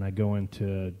triathlon and I go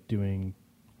into doing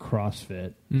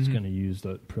CrossFit, it's going to use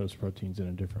those proteins in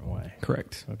a different way.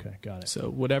 Correct. Okay, got it. So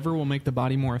whatever will make the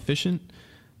body more efficient,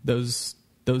 those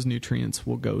nutrients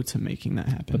will go to making that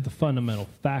happen. But the fundamental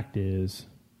fact is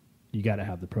you got to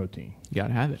have the protein. You got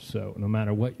to have it. So no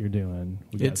matter what you're doing,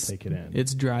 we got to take it in.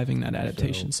 It's driving that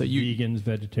adaptation. So you vegans,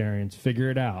 vegetarians, figure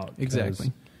it out.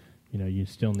 Exactly. You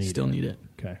still need it.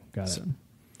 Okay, got it.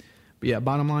 But yeah,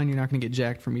 bottom line, you're not going to get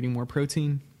jacked from eating more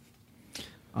protein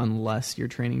unless your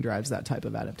training drives that type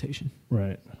of adaptation.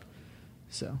 Right.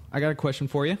 So I got a question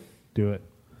for you. Do it.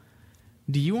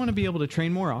 Do you want to be able to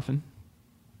train more often,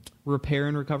 repair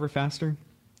and recover faster,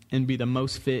 and be the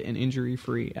most fit and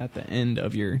injury-free at the end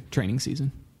of your training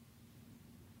season?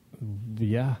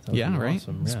 Yeah. Yeah, right?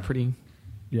 Awesome. It's pretty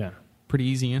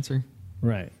easy answer.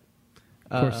 Right.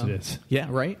 Of course it is. Yeah,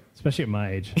 right? Especially at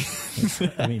my age.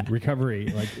 I mean,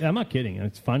 recovery, I'm not kidding.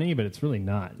 It's funny, but it's really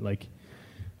not.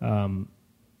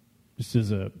 Just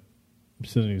as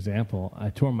an example,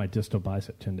 I tore my distal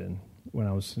bicep tendon when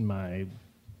I was in my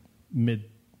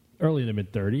early to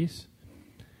mid-30s.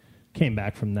 Came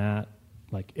back from that.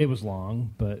 It was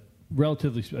long, but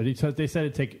relatively. They said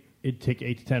it'd take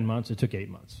 8 to 10 months. It took 8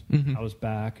 months. Mm-hmm. I was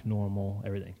back, normal,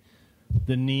 everything.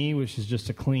 The knee, which is just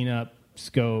a clean-up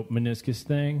scope meniscus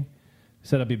thing,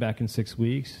 said I'd be back in 6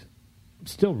 weeks.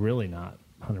 Still really not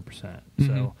 100%. Mm-hmm.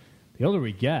 So the older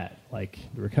we get, the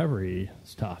recovery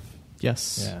is tough.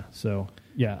 Yes. Yeah. So,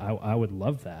 I would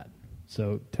love that.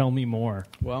 So tell me more.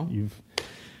 Well,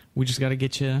 we just got to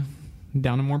get you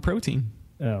down to more protein.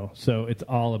 Oh, so it's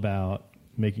all about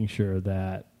making sure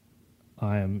that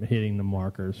I am hitting the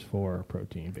markers for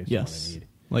protein based on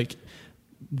what I need.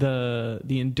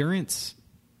 The endurance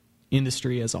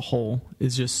industry as a whole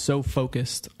is just so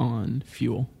focused on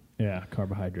fuel. Yeah,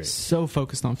 carbohydrates. So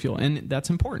focused on fuel, and that's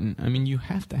important. I mean, you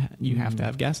have to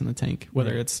have gas in the tank,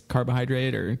 whether it's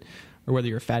carbohydrate or whether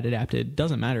you're fat adapted.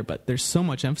 Doesn't matter. But there's so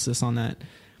much emphasis on that,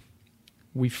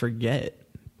 we forget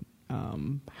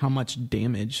how much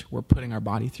damage we're putting our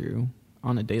body through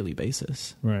on a daily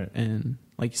basis. Right. And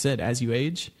like you said, as you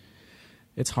age,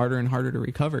 it's harder and harder to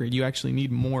recover. You actually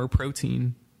need more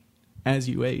protein as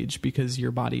you age because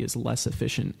your body is less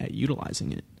efficient at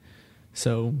utilizing it.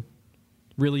 So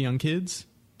really young kids,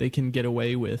 they can get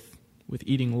away with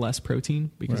eating less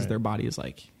protein because their body is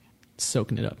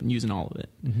soaking it up and using all of it.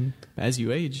 Mm-hmm. As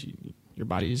you age, your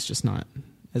body is just not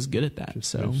as good at that.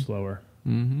 Just move slower.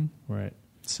 Mm-hmm. Right.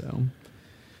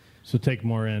 So take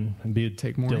more in and be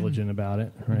diligent about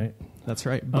it, right? That's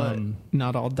right. But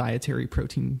not all dietary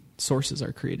protein sources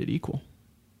are created equal.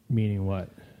 Meaning what?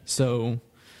 So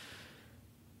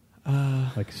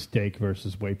like steak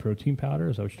versus whey protein powder?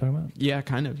 Is that what you're talking about? Yeah,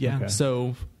 kind of, yeah. Okay.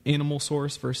 So animal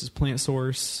source versus plant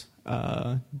source,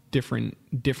 different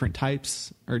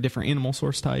types or different animal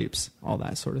source types, all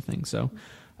that sort of thing. So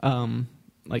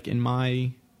in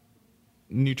my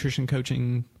nutrition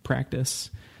coaching practice,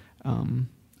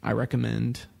 I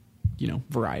recommend,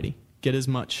 variety. Get as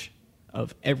much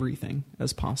of everything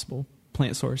as possible,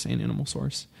 plant source and animal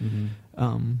source.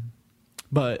 Mm-hmm.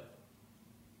 But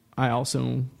I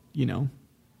also,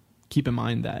 keep in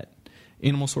mind that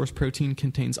animal source protein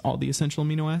contains all the essential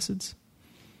amino acids.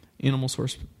 Animal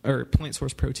source or plant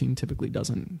source protein typically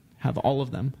doesn't have all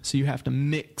of them. So you have to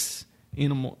mix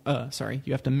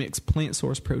plant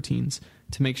source proteins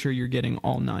to make sure you're getting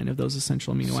all 9 of those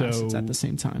essential amino acids at the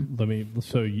same time.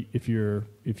 If you're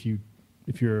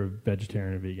a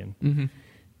vegetarian or vegan, mm-hmm.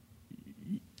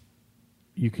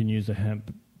 you can use a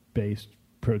hemp-based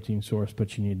protein source,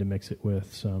 but you need to mix it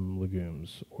with some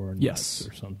legumes or nuts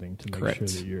or something to make sure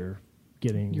that you're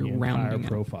getting the entire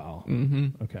profile.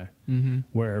 Mm-hmm. Okay. Mm-hmm.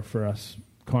 Where for us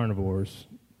carnivores,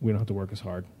 we don't have to work as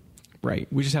hard. Right.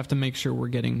 We just have to make sure we're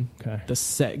getting the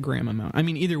set gram amount. I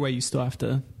mean, either way, you still have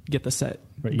to get the set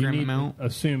gram amount.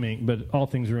 Assuming, but all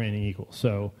things remaining equal.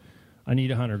 So I need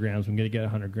 100 grams. I'm going to get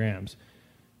 100 grams.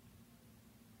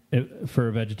 For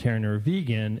a vegetarian or a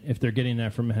vegan, if they're getting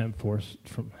that from Hemp Force,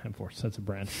 that's a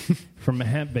brand, from a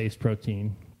hemp-based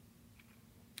protein,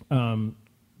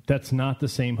 that's not the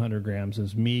same 100 grams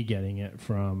as me getting it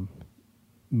from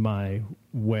my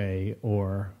whey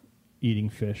or eating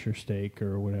fish or steak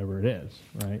or whatever it is,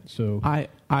 right? So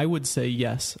I would say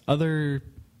yes. Other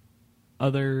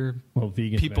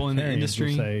vegan people in the industry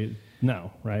will say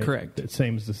No, right? Correct. The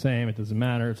same is the same. It doesn't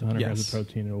matter. It's 100 grams of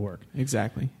protein. It'll work.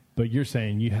 Exactly. But you're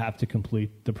saying you have to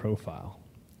complete the profile.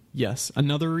 Yes.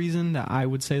 Another reason that I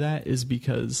would say that is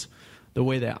because the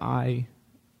way that I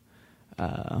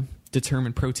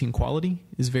determine protein quality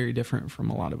is very different from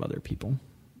a lot of other people.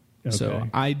 Okay. So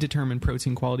I determine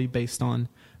protein quality based on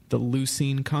the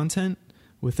leucine content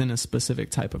within a specific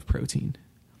type of protein.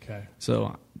 Okay.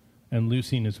 So, and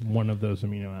leucine is one of those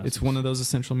amino acids. It's one of those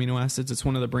essential amino acids. It's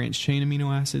one of the branched chain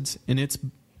amino acids, and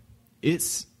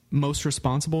it's most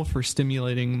responsible for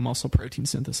stimulating muscle protein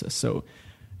synthesis. So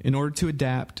in order to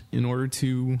adapt, in order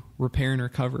to repair and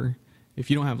recover, if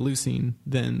you don't have leucine,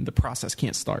 then the process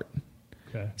can't start.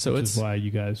 Okay. So Which is why you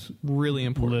guys really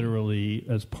important. Literally,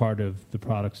 as part of the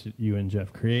products that you and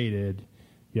Jeff created,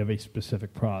 you have a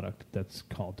specific product that's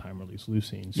called time-release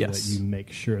leucine, so that you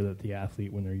make sure that the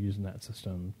athlete, when they're using that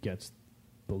system, gets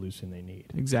the leucine they need.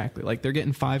 Exactly. Like they're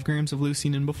getting 5 grams of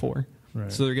leucine in before. Right.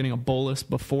 So they're getting a bolus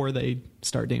before they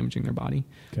start damaging their body.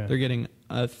 Okay. They're getting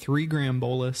a 3-gram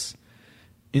bolus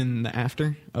in the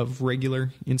after of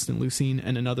regular instant leucine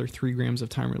and another 3 grams of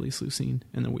time-release leucine.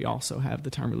 And then we also have the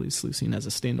time-release leucine as a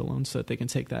standalone so that they can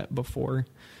take that before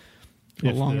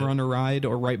a long run or ride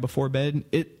or right before bed.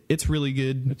 It's really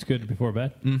good. It's good before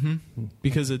bed? Mm-hmm.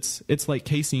 Because it's like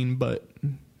casein, but...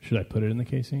 Should I put it in the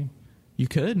casein? You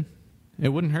could. It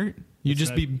wouldn't hurt. You'd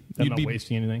not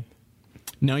wasting anything?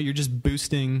 No, you're just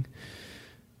boosting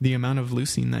the amount of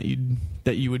leucine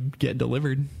that you would get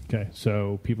delivered. Okay,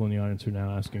 so people in the audience are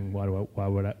now asking,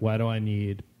 why do I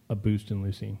need a boost in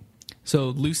leucine?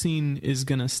 So leucine is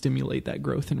going to stimulate that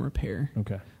growth and repair.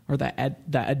 Okay. Or that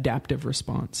adaptive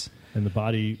response. And the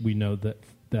body, we know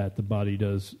that the body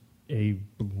does a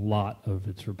lot of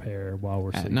its repair while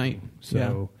we're sleeping. At night.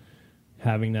 So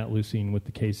having that leucine with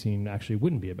the casein actually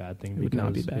wouldn't be a bad thing. It would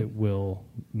not be bad. It will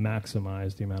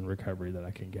maximize the amount of recovery that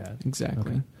I can get.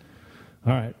 Exactly. Okay.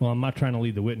 All right. Well, I'm not trying to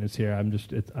lead the witness here.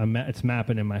 It's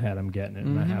mapping in my head. I'm getting it,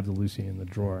 and I have the leucine in the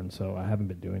drawer, and so I haven't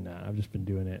been doing that. I've just been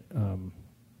doing it.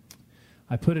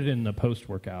 I put it in the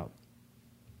post-workout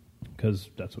because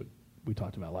that's what we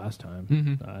talked about last time.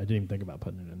 Mm-hmm. I didn't even think about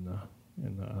putting it in the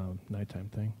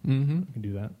nighttime thing. Mm-hmm. I can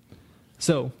do that.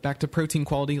 So back to protein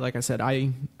quality. Like I said,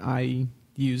 I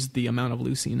use the amount of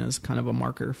leucine as kind of a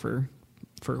marker for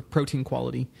protein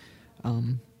quality,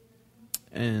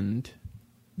 and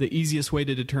the easiest way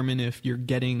to determine if you're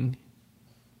getting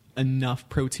enough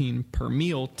protein per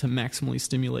meal to maximally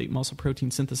stimulate muscle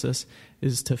protein synthesis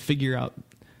is to figure out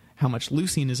how much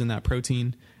leucine is in that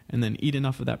protein and then eat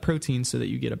enough of that protein so that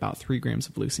you get about 3 grams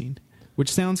of leucine,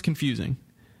 which sounds confusing.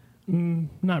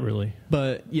 Not really.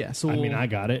 But yeah, so I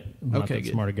got it. I'm not that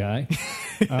smart a guy.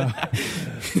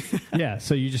 Yeah,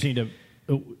 so you just need to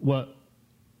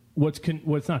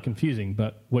what's not confusing,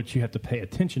 but what you have to pay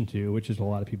attention to, which is a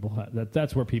lot of people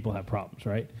that's where people have problems,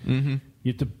 right? Mm-hmm.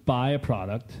 You have to buy a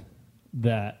product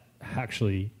that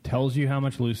actually tells you how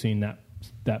much leucine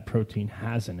that protein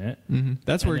has in it. Mm-hmm.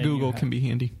 That's where Google can be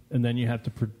handy. And then you have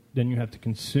to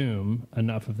consume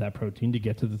enough of that protein to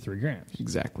get to the 3 grams.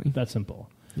 Exactly. That's simple.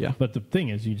 Yeah. But the thing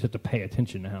is, you just have to pay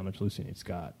attention to how much leucine it's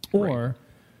got. Or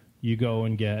you go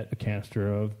and get a canister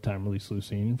of time-release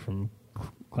leucine from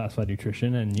Classified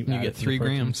Nutrition, and you add get 3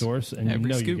 grams source, and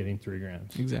every scoop. You're getting 3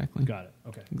 grams. Exactly. Got it.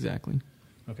 Okay. Exactly.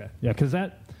 Okay. Yeah, because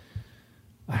I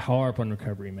harp on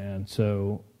recovery, man.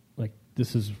 So, like,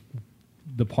 this is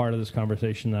the part of this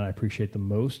conversation that I appreciate the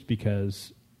most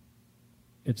because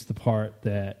it's the part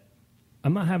that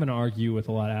I'm not having to argue with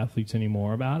a lot of athletes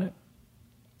anymore about it.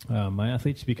 My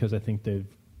athletes, because I think they've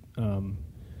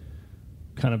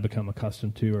kind of become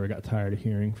accustomed to or got tired of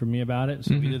hearing from me about it.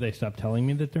 So either they stop telling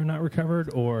me that they're not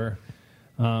recovered or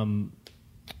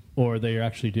they're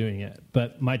actually doing it.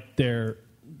 But their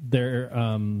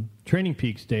Training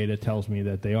Peaks data tells me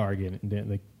that they are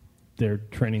getting their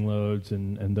training loads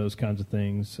and those kinds of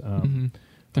things.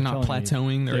 They're not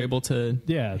plateauing. They're able to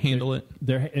handle it.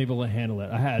 They're able to handle it.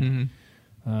 I had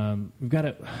we've got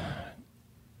it.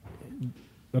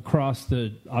 Across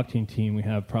the Octane team, we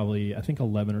have probably, I think,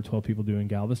 11 or 12 people doing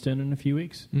Galveston in a few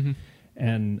weeks. Mm-hmm.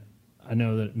 And I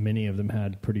know that many of them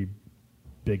had pretty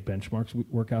big benchmarks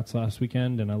workouts last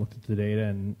weekend, and I looked at the data,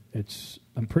 and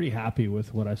I'm pretty happy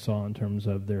with what I saw in terms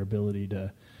of their ability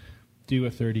to do a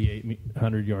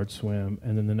 3,800-yard swim,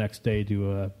 and then the next day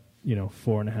do a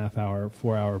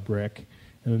 4.5-hour brick,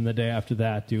 and then the day after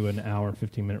that do an hour,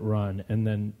 15-minute run. And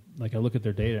then, like, I look at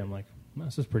their data, I'm like,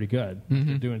 this is pretty good. Mm-hmm.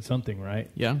 They're doing something, right?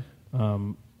 Yeah.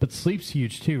 But sleep's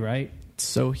huge too, right? It's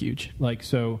so huge. Like,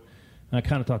 so I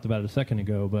kind of talked about it a second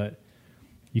ago, but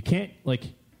you can't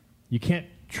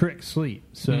trick sleep.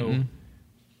 So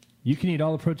you can eat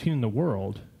all the protein in the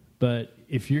world, but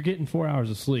if you're getting 4 hours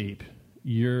of sleep,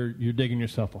 you're digging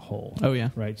yourself a hole. Oh, yeah.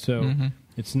 Right? So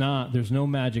it's not, there's no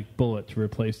magic bullet to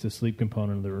replace the sleep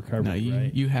component of the recovery, No,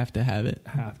 right? you have to have it.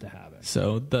 Have to have it.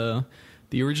 So the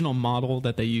original model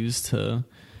that they used to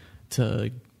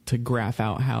graph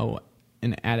out how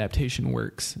an adaptation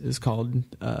works is called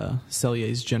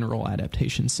Cellier's general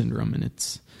adaptation syndrome, and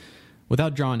it's,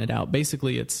 without drawing it out,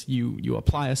 basically it's you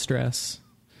apply a stress,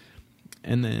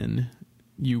 and then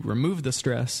you remove the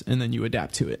stress, and then you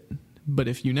adapt to it. But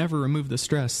if you never remove the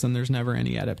stress, then there's never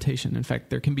any adaptation. In fact,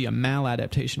 there can be a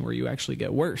maladaptation where you actually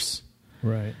get worse.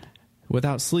 Right.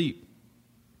 Without sleep,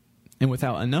 and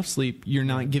without enough sleep, you're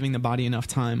not giving the body enough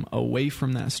time away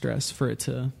from that stress for it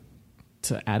to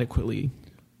adequately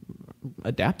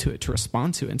adapt to it, to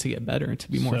respond to it, and to get better and to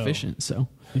be more efficient. So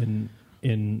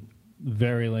in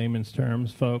very layman's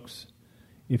terms, folks,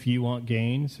 if you want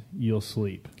gains, you'll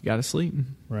sleep. You got to sleep.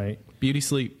 Right. Beauty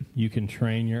sleep. You can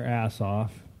train your ass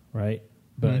off, right?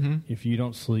 But if you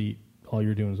don't sleep, all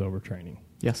you're doing is overtraining.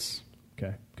 Yes.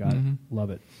 Okay. Got it.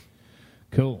 Love it.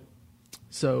 Cool.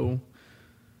 So,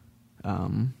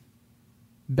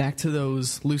 back to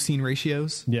those leucine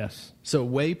ratios. Yes. So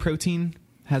whey protein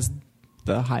has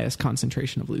the highest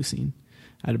concentration of leucine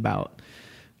at about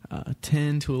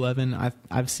 10 to 11.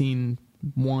 I've seen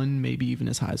one maybe even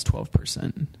as high as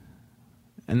 12%.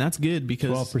 And that's good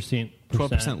because 12%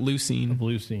 leucine. Of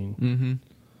leucine.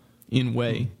 In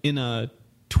whey. In a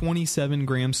 27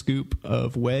 gram scoop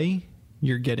of whey,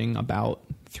 you're getting about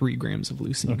 3 grams of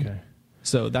leucine. Okay.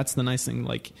 So that's the nice thing.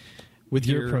 Like with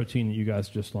your protein that you guys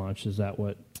just launched, is that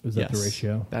the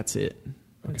ratio? That's it.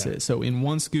 That's Okay. it. So in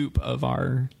one scoop of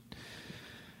our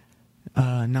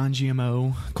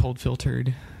non-GMO, cold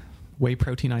filtered whey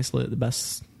protein isolate, the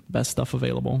best stuff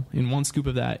available. In one scoop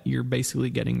of that, you're basically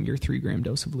getting your 3 gram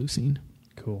dose of leucine.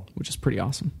 Cool. Which is pretty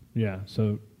awesome. Yeah.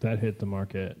 So that hit the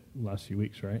market last few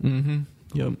weeks, right? Mm-hmm.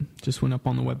 Yep. Just went up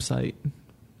on the website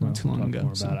not too long ago.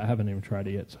 More about it. I haven't even tried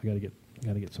it yet, so I got to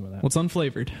get some of that. Well, it's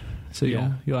unflavored, so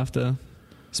Yeah. you'll have to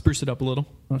spruce it up a little.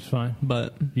 That's fine.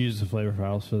 But use the flavor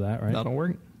files for that, right? that'll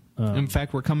work. In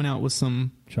fact, we're coming out with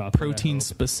some Chocolate,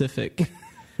 protein-specific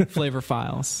flavor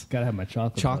files. Got to have my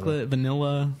chocolate. Chocolate,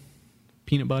 vanilla,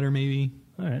 peanut butter maybe.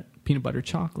 All right. Peanut butter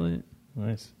chocolate.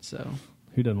 Nice. So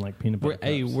who doesn't like peanut butter?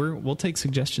 we'll take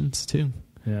suggestions too.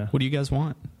 Yeah. What do you guys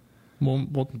want? We'll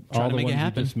try All to the make ones it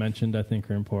happen. you just mentioned, I think,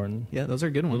 are important. Yeah, those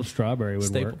are good A little ones. strawberry would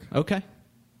Staple. work. Okay.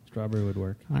 Strawberry would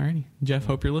work. Alrighty. Jeff,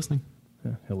 hope you're listening.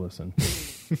 Yeah, he'll listen.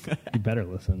 You better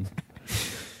listen.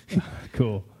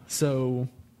 Cool. So,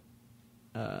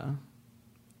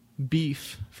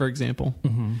 beef, for example,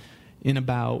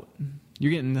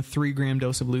 you're getting a 3 gram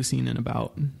dose of leucine in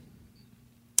about,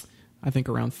 I think,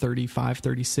 around 35,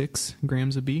 36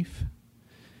 grams of beef.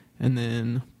 And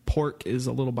then pork is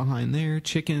a little behind there.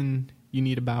 Chicken, you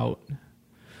need about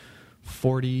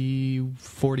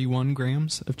 41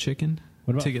 grams of chicken.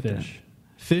 What about to get fish?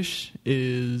 That. Fish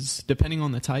is, depending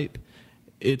on the type,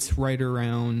 it's right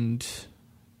around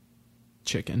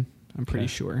chicken, I'm pretty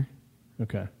sure.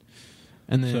 Okay.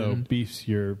 And then, So beef's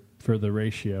for the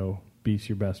ratio, beef's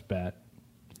your best bet.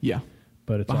 yeah.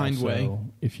 But it's Behind also, whey.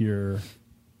 if you're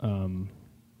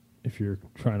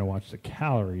trying to watch the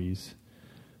calories,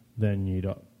 then you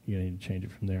need to change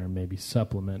it from there and maybe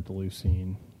supplement the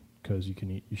leucine, because you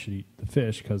should eat the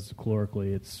fish because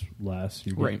calorically it's less.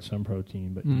 You're getting some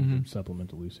protein, but you can supplement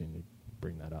the leucine to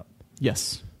bring that up.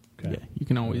 Yes. Okay. Yeah, you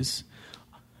can always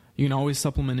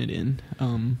supplement it in.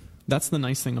 That's the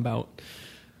nice thing about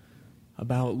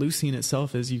leucine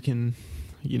itself is you can,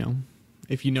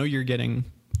 if you're getting,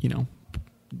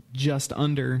 just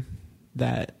under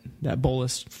that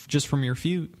bolus just from your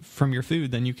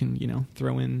food, then you can,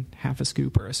 throw in half a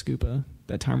scoop or a scoop of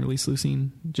that time release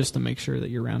leucine just to make sure that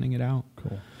you're rounding it out.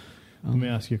 Cool. Let me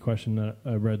ask you a question.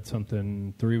 I read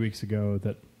something 3 weeks ago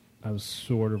that I was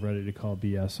sort of ready to call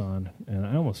BS on, and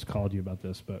I almost called you about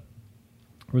this, but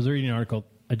I was reading an article.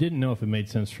 I didn't know if it made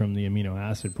sense from the amino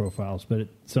acid profiles, but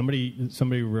somebody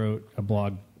wrote a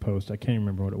blog post. I can't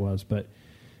remember what it was, but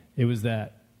it was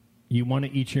that you want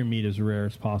to eat your meat as rare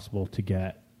as possible to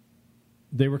get.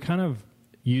 They were kind of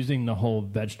using the whole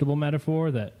vegetable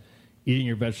metaphor that eating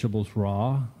your vegetables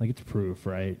raw, like it's proof,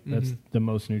 right? That's the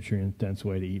most nutrient-dense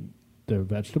way to eat the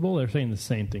vegetable. They're saying the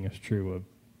same thing is true of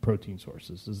protein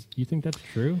sources. Do you think that's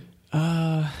true?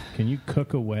 Can you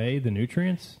cook away the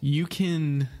nutrients? You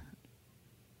can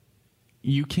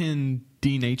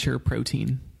denature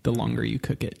protein the longer you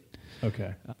cook it.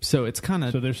 Okay. So it's kind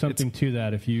of... So there's something to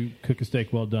that. If you cook a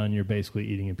steak well done, you're basically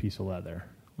eating a piece of leather.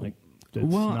 Like,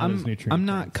 I'm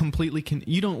not completely...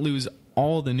 you don't lose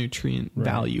all the nutrient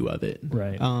value of it.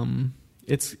 Right.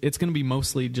 it's going to be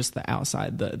mostly just the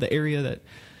outside, the area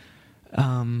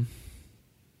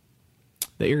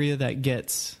that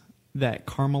gets that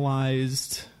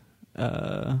caramelized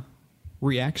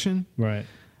reaction. Right.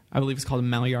 I believe it's called a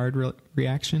Maillard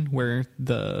reaction, where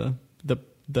the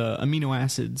amino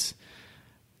acids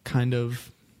kind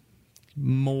of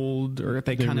mold, or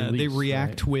they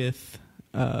react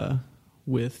right.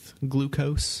 with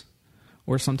glucose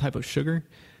or some type of sugar,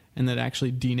 and that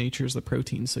actually denatures the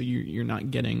protein. So you're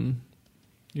not getting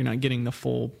the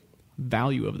full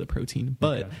value of the protein,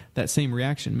 but that same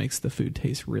reaction makes the food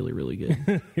taste really, really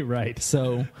good. Right.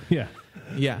 So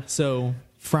yeah. So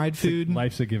fried food,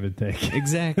 life's a give and take.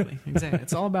 Exactly.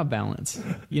 It's all about balance.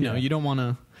 You know, you don't want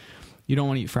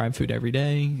to eat fried food every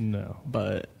day. No.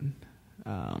 But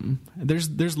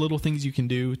there's little things you can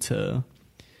do to,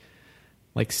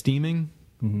 like steaming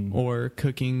or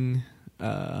cooking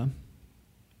the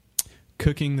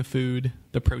food,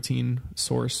 the protein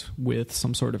source, with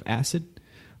some sort of acid,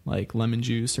 like lemon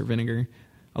juice or vinegar.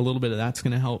 A little bit of that's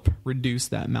going to help reduce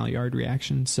that Maillard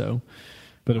reaction. So,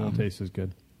 but it won't taste as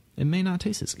good. It may not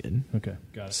taste as good. Okay,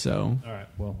 got it. So, all right.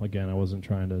 Well, again, I wasn't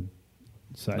trying to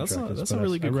sidetrack this. That's a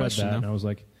really good question. I read that, and I was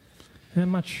like,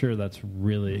 I'm not sure that's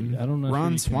really. I don't know.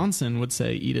 Ron Swanson would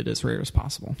say eat it as rare as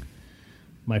possible.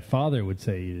 My father would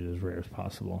say eat it as rare as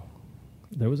possible.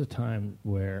 There was a time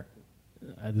where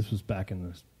this was back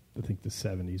in I think the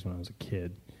 70s when I was a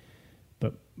kid,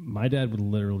 but my dad would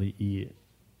literally eat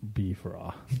beef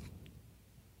raw.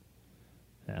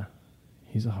 Yeah.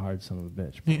 He's a hard son of a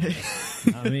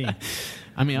bitch. Not me.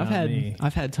 I mean,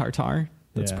 I've had tartare.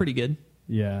 That's pretty good.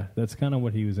 Yeah, that's kind of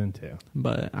what he was into.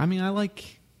 But I mean, I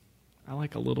like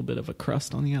a little bit of a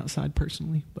crust on the outside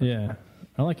personally. But. Yeah,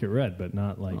 I like it red, but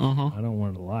not like I don't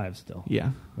want it alive still.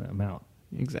 Yeah, I'm out.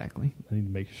 Exactly. I need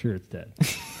to make sure it's dead.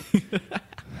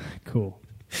 Cool.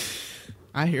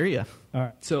 I hear you. All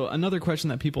right. So another question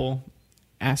that people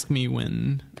ask me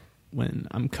when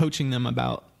I'm coaching them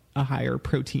about a higher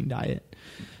protein diet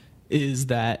is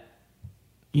that,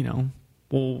 you know,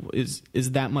 well, is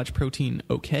that much protein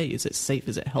okay? Is it safe?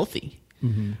 Is it healthy?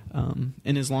 Mm-hmm.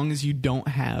 And as long as you don't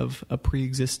have a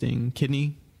pre-existing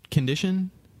kidney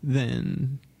condition,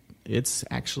 then it's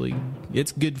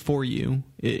good for you.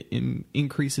 It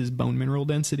increases bone mineral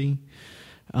density,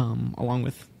 along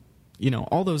with, you know,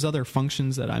 all those other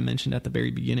functions that I mentioned at the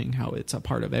very beginning, how it's a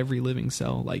part of every living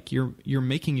cell. Like you're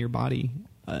making your body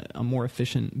a more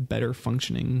efficient, better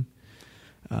functioning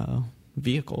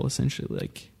vehicle, essentially.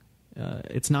 Like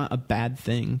it's not a bad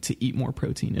thing to eat more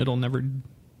protein. It'll never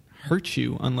hurt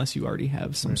you unless you already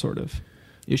have some sort of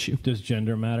issue. Does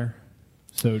gender matter?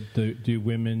 So do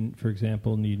women, for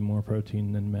example, need more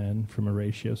protein than men from a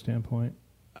ratio standpoint?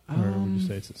 Or would you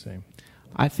say it's the same?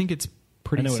 I think it's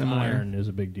pretty similar. Iron is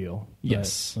a big deal.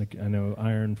 Yes. Like I know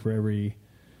iron, for every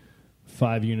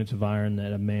 5 units of iron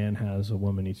that a man has, a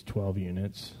woman eats 12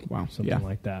 units. Wow. Something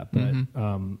like that. But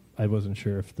I wasn't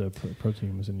sure if the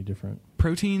protein was any different.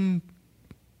 Protein,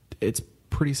 it's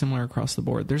pretty similar across the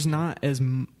board.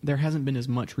 There hasn't been as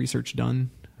much research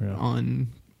done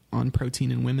on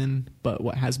protein in women, but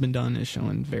what has been done is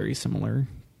showing very similar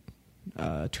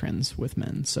trends with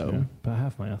men. So about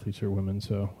half my athletes are women,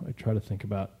 so I try to think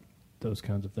about those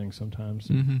kinds of things sometimes.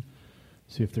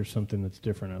 See if there's something that's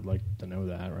different. I'd like to know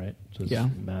that, right? So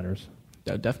it matters.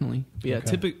 Definitely. But yeah,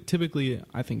 okay. Typically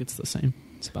I think it's the same.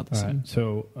 It's about the same. Right.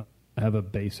 So I have a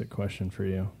basic question for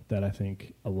you that I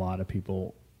think a lot of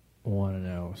people want to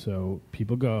know. So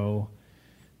people go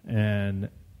and,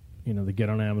 you know, they get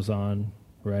on Amazon,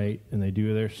 right? And they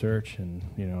do their search, and,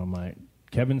 you know,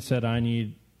 Kevin said I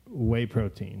need whey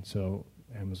protein. So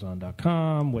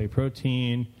Amazon.com, whey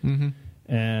protein.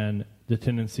 And the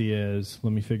tendency is,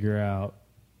 let me figure out,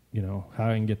 you know, how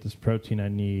I can get this protein I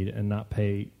need and not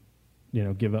pay, you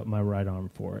know, give up my right arm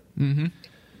for it.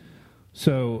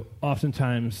 So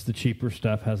oftentimes the cheaper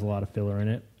stuff has a lot of filler in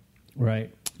it,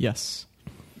 right? Yes.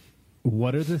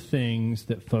 What are the things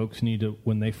that folks need to,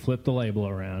 when they flip the label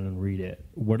around and read it,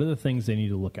 what are the things they need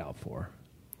to look out for?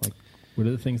 Like, what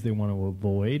are the things they want to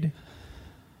avoid?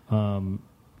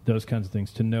 Those kinds of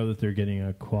things, to know that they're getting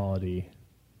a quality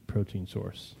protein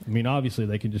source. I mean, obviously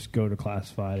they can just go to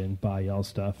Classified and buy y'all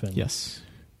stuff, and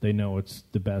they know it's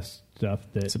the best stuff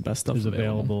that is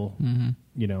available,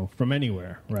 you know, from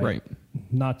anywhere, right?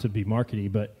 Not to be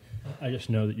markety, but I just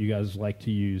know that you guys like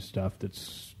to use stuff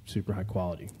that's super high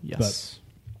quality. Yes.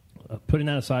 But putting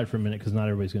that aside for a minute, because not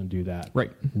everybody's going to do that.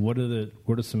 Right. What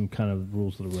are some kind of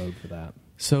rules of the road for that?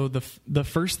 So the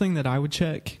first thing that I would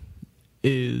check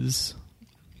is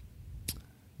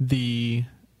the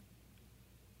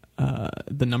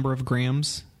number of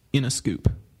grams in a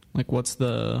scoop. Like what's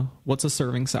a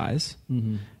serving size,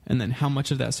 and then how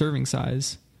much of that serving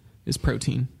size is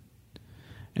protein.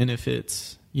 And if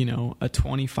it's, a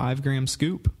 25 gram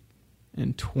scoop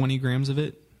and 20 grams of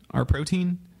it are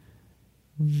protein,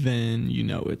 then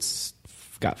it's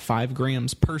got 5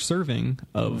 grams per serving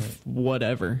of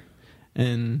whatever.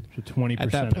 And so 20%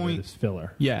 at that point, of it is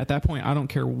filler. Yeah, at that point, I don't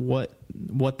care what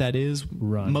that is.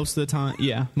 Run. Most of the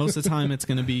time, it's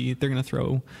going to be, they're going to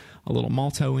throw a little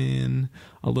malto in,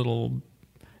 a little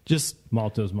just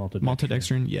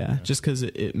maltodextrin. Yeah, just because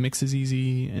it mixes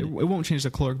easy, and it won't change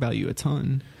the caloric value a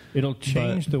ton. It'll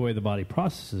change the way the body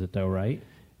processes it, though, right?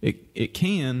 It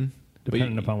can.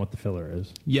 Depending upon what the filler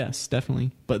is. Yes,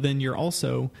 definitely. But then you're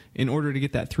also, in order to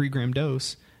get that 3 gram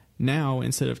dose, now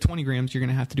instead of 20 grams, you're going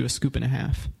to have to do a scoop and a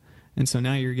half. And so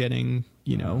now you're getting,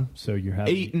 so you're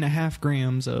having 8.5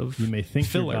 grams of you may think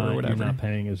filler you're or whatever. You're not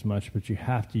paying as much, but you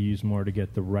have to use more to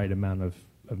get the right amount of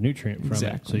nutrient from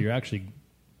it. So you're actually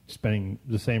spending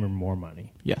the same or more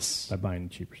money. Yes. By buying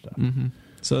the cheaper stuff. Mm-hmm.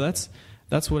 So that's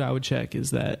what I would check, is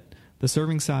that the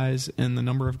serving size and the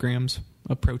number of grams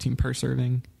of protein per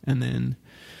serving, and then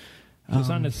so it's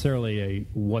not necessarily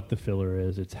what the filler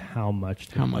is; it's how much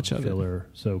of filler.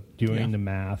 So doing the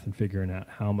math and figuring out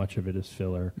how much of it is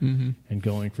filler, and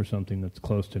going for something that's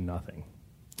close to nothing.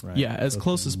 Right? Yeah, as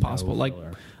close as possible.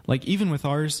 Like even with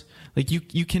ours, like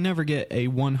you can never get a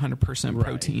 100%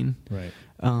 protein, right?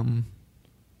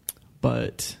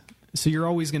 But so you're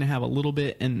always going to have a little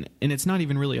bit, and it's not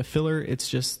even really a filler; it's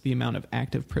just the amount of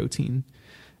active protein,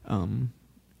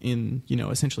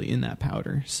 essentially in that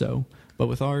powder. So, but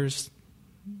with ours,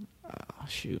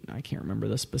 I can't remember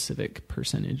the specific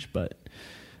percentage, but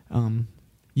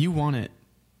you want it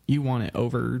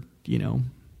over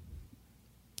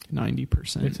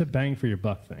 90%. It's a bang for your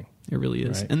buck thing. It really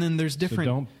is. Right? And then there's different.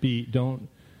 So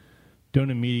don't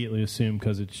immediately assume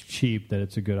because it's cheap that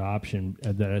it's a good option,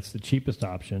 that it's the cheapest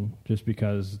option, just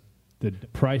because the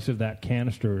price of that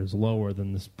canister is lower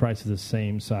than the price of the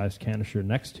same size canister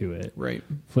next to it. Right.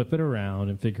 Flip it around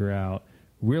and figure out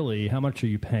really how much are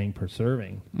you paying per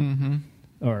serving,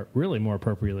 or really more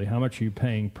appropriately, how much are you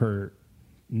paying per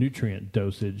nutrient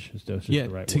dosage? Is dosage the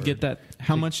right to word? Get that?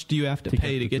 How much do you have to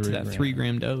pay to get to that 3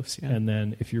 gram dose? Yeah. And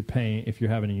then if you're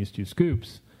having to use 2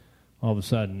 scoops, all of a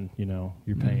sudden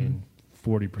you're paying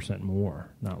 40%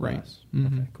 more, not less.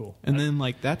 Okay, cool. And then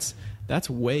that's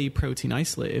whey protein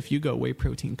isolate. If you go whey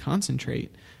protein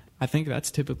concentrate, I think that's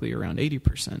typically around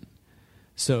 80%.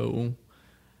 So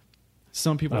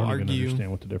some people argue. I don't even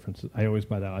understand what the difference is. I always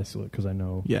buy that isolate because I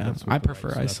know. Yeah, I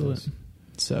prefer isolate.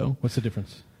 So what's the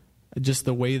difference? Just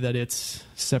the way that it's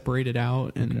separated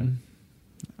out, and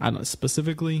I don't know,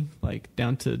 specifically like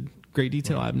down to great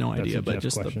detail. I have no idea, but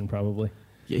just question probably.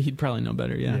 Yeah, he'd probably know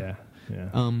better. Yeah.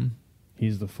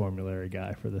 He's the formulary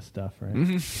guy for this stuff, right?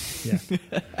 Yeah.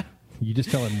 You just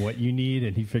tell him what you need,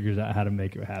 and he figures out how to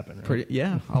make it happen. Right?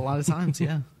 A lot of times,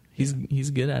 yeah.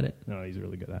 He's good at it. No, he's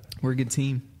really good at it. We're a good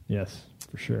team. Yes,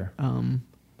 for sure.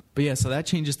 But yeah, so that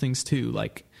changes things too.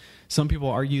 Like some people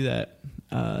argue that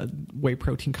whey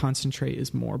protein concentrate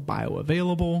is more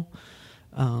bioavailable,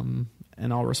 and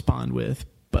I'll respond with,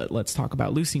 but let's talk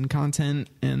about leucine content,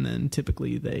 and then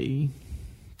typically they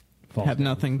have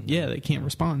nothing. Yeah, they can't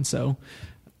respond. So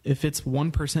if it's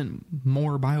 1%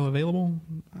 more bioavailable,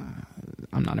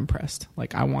 I'm not impressed.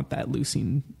 Like I want that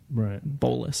leucine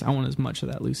bolus. I want as much of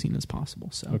that leucine as possible.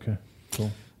 So okay,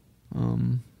 cool.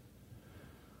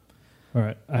 All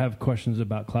right, I have questions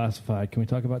about classified. Can we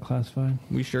talk about classified?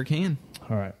 We sure can.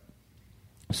 All right.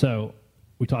 So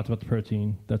we talked about the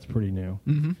protein. That's pretty new.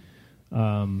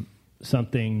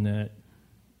 Something that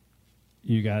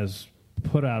you guys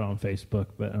put out on Facebook,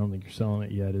 but I don't think you're selling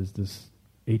it yet, is this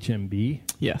HMB?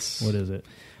 Yes. What is it?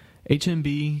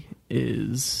 HMB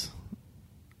is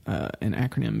an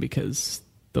acronym because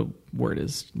the word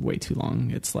is way too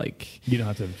long. It's like you don't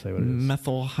have to say what it is.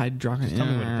 Methyl hydroxy. Tell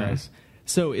me what it does.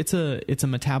 So it's a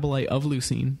metabolite of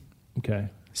leucine. Okay.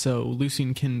 So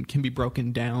leucine can be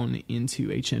broken down into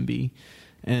HMB,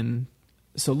 and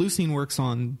so leucine works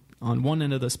on one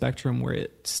end of the spectrum where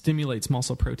it stimulates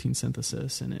muscle protein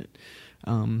synthesis, and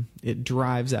it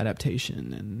drives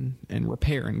adaptation and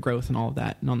repair and growth and all of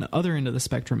that. And on the other end of the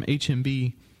spectrum,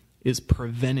 HMB is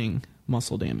preventing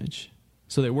muscle damage.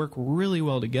 So they work really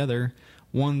well together.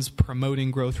 One's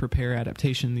promoting growth, repair,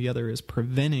 adaptation. The other is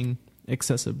preventing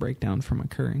excessive breakdown from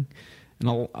occurring.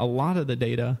 And a lot of the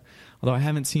data, although I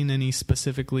haven't seen any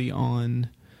specifically on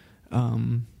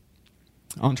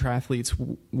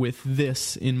triathletes with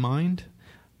this in mind,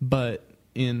 but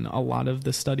in a lot of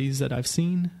the studies that I've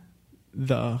seen,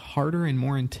 the harder and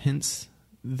more intense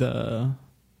the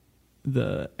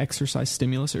exercise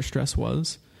stimulus or stress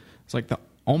was, It's like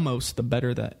almost the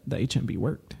better that the HMB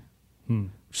worked.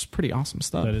 Which is pretty awesome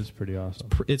stuff. That is pretty awesome.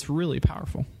 It's really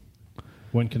powerful.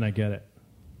 When can I get it?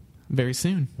 Very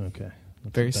soon. Okay.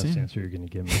 That's Very the best soon. answer you're going to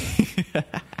give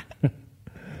me.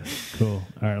 Cool.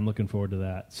 All right, I'm looking forward to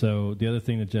that. So the other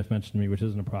thing that Jeff mentioned to me, which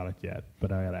isn't a product yet,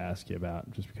 but I got to ask you about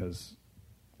just because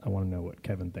I want to know what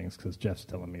Kevin thinks, because Jeff's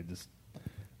telling me this.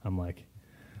 I'm like,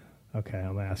 okay,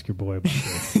 I'm going to ask your boy about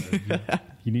this.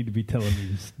 You need to be telling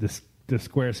me this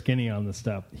square skinny on this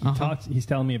stuff. He's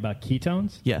telling me about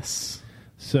ketones. Yes.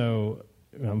 So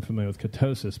I'm familiar with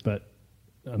ketosis, but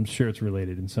I'm sure it's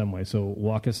related in some way. So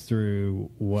walk us through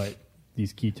what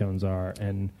these ketones are.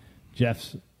 And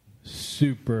Jeff's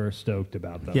super stoked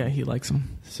about them. Yeah, he likes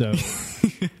them. So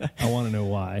I want to know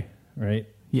why, right?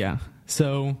 Yeah.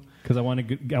 So because I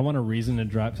want a reason to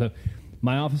drive. So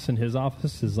my office and his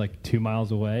office is like 2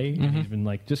 miles away, and he's been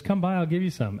like, "Just come by, I'll give you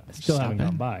some." I still haven't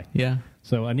gone by. Yeah.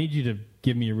 So I need you to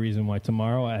give me a reason why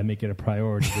tomorrow I make it a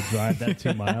priority to drive that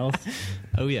 2 miles.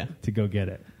 Oh yeah. To go get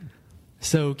it.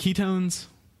 So ketones,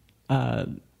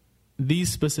 these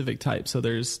specific types. So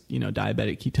there's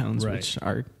diabetic ketones, Right. which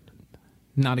are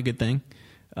not a good thing,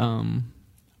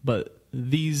 but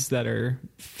these that are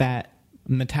fat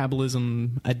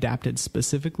metabolism adapted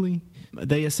specifically,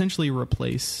 they essentially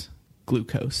replace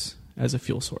glucose as a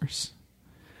fuel source.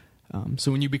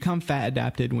 So when you become fat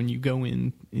adapted, when you go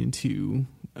into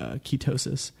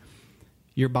ketosis,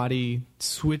 your body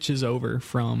switches over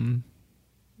from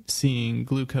seeing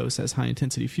glucose as high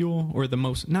intensity fuel, or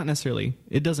not necessarily,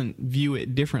 it doesn't view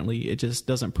it differently, it just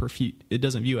doesn't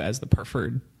view it as the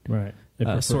preferred right.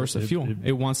 source of fuel.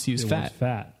 It wants to use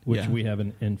fat. Which we have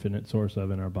an infinite source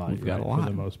of in our body. We've got a lot. For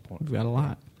the most part. We've got a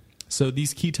lot. So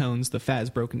these ketones, the fat is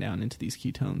broken down into these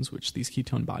ketones, which these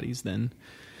ketone bodies then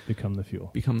become the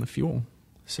fuel.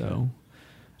 So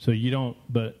you don't,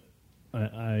 but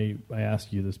I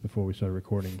asked you this before we started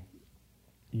recording.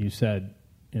 You said,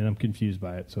 and I'm confused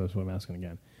by it, so that's what I'm asking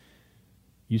again.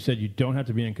 You said you don't have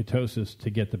to be in ketosis to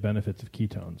get the benefits of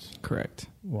ketones. Correct.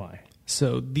 Why?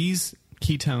 So these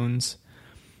ketones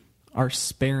are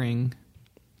sparing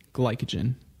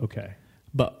glycogen. Okay.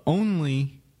 But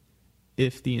only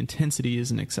if the intensity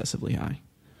isn't excessively high.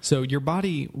 So your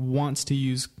body wants to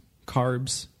use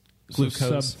carbs,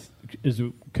 glucose.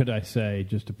 Could I say,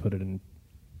 just to put it in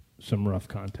some rough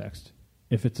context,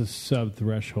 if it's a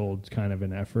sub-threshold kind of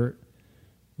an effort,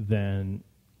 then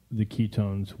the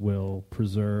ketones will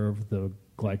preserve the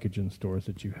glycogen stores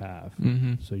that you have.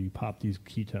 Mm-hmm. So you pop these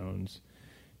ketones,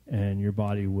 and your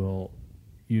body will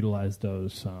utilize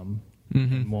those some,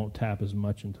 and won't tap as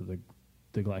much into the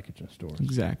glycogen stores.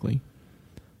 Exactly.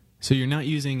 So you're not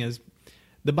using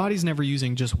the body's never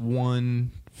using just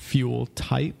one fuel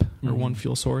type or one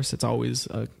fuel source. It's always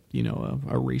a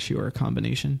ratio or a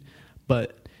combination.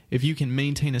 But if you can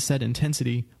maintain a set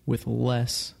intensity with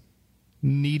less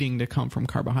needing to come from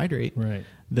carbohydrate, right,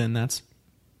 then that's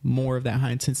more of that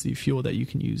high intensity fuel that you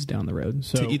can use down the road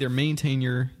to either maintain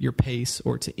your pace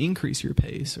or to increase your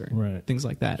pace or things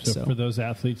like that. So for those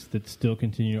athletes that still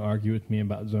continue to argue with me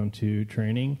about zone 2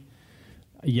 training,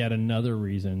 yet another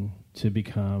reason to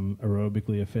become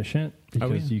aerobically efficient,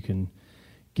 because you can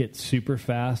get super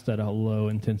fast at a low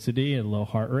intensity and low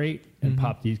heart rate and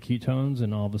pop these ketones,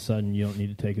 and all of a sudden you don't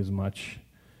need to take as much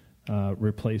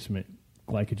replacement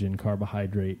glycogen,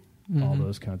 carbohydrate, all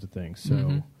those kinds of things.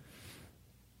 So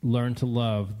learn to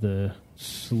love the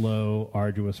slow,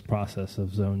 arduous process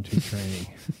of zone 2 training.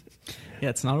 Yeah,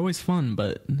 it's not always fun,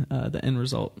 but the end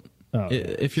result,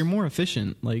 if you're more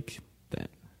efficient, like that,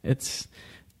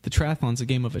 the triathlon's a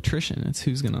game of attrition. It's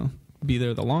who's going to be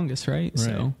there the longest, right?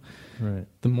 So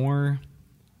the more,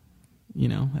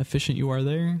 efficient you are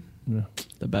there,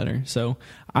 the better. So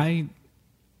I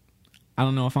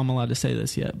don't know if I'm allowed to say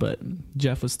this yet, but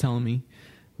Jeff was telling me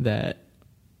that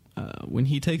when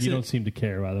he takes You don't seem to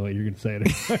care, by the way. You're going to say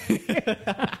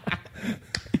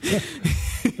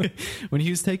it. When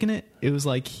he was taking it, it was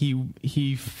like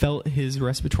he felt his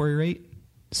respiratory rate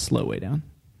slow way down.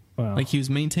 Wow. Like he was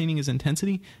maintaining his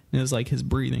intensity, and it was like his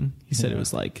breathing. He said it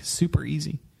was like super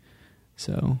easy.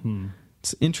 So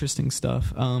it's interesting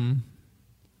stuff.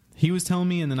 He was telling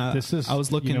me, and then I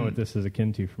was looking. You know what this is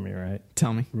akin to for me, right?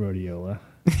 Tell me. Rhodiola.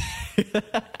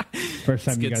 First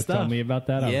time you guys told me about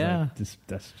that, I was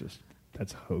like,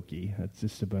 that's hokey. That's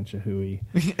just a bunch of hooey.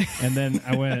 and then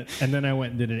I went and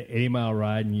did an 80-mile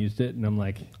ride and used it, and I'm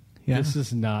like, this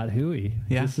is not hooey.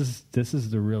 Yeah. This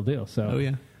is the real deal.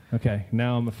 So okay,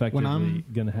 now I'm effectively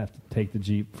going to have to take the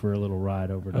Jeep for a little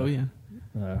ride over to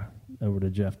over to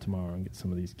Jeff tomorrow and get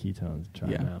some of these ketones and try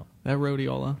them out. That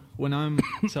rhodiola. When I'm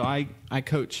I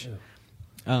coach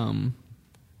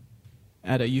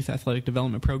at a youth athletic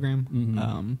development program,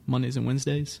 Mm-hmm. Mondays and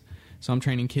Wednesdays. So I'm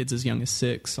training kids as young as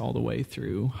 6 all the way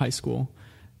through high school.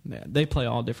 They play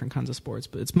all different kinds of sports,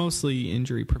 but it's mostly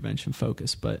injury prevention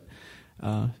focused. But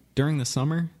during the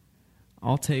summer,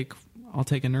 I'll take a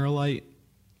Neurolite,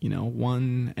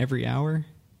 one every hour.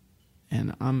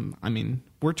 And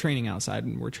we're training outside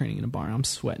and we're training in a barn. I'm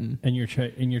sweating. And you're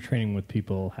training with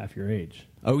people half your age.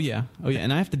 Oh yeah.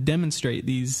 And I have to demonstrate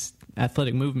these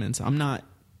athletic movements. I'm not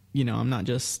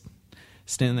just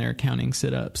standing there counting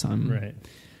sit-ups. I'm right.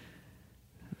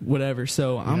 Whatever.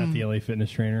 So You're I'm not the LA fitness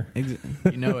trainer. You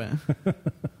know it.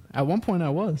 At one point I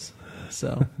was.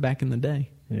 So back in the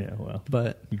day. Yeah. Well,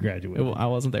 but you graduated. I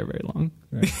wasn't there very long.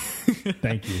 Right.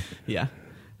 Thank you. Yeah.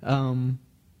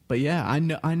 But yeah,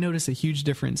 I notice a huge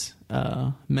difference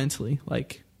mentally,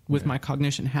 like with my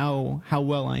cognition, how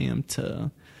well I am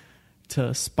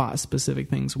to spot specific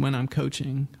things when I'm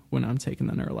coaching, when I'm taking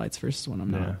the Neurolites versus when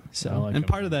I'm not. So, and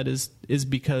part of that is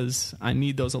because I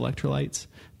need those electrolytes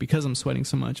because I'm sweating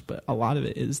so much. But a lot of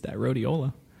it is that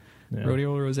rhodiola,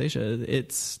 rhodiola rosacea.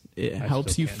 It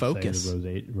helps you focus.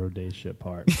 Say the rosacea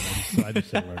part. I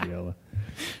just say rhodiola.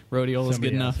 Rhodiola's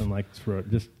good enough.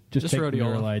 Just take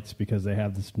rhodiola. Neurolites because they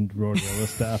have this rhodiola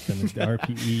stuff, and the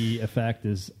RPE effect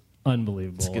is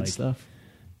unbelievable. It's good stuff.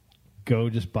 Go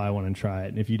just buy one and try it,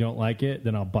 and if you don't like it,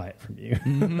 then I'll buy it from you.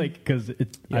 Mm-hmm. Because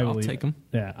I'll take them.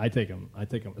 Yeah, I take them,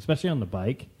 especially on the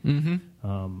bike.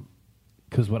 Mm-hmm.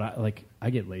 Because I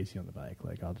get lazy on the bike.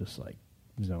 Like I'll just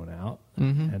zone out,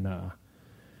 and I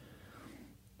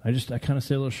kind of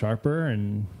stay a little sharper,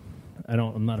 and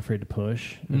I'm not afraid to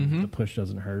push. And the push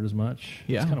doesn't hurt as much.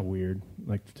 Yeah. It's kind of weird,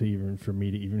 for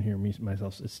me to even hear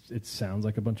myself. It sounds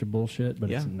like a bunch of bullshit,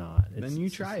 but it's not. Then you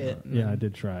try it. Yeah, I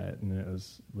did try it, and it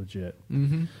was legit.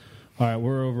 Mm-hmm. All right,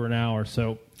 we're over an hour,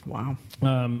 so wow.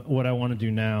 What I want to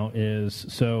do now is,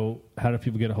 how do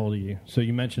people get a hold of you? So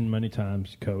you mentioned many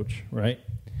times, coach, right?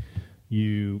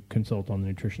 You consult on the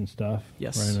nutrition stuff.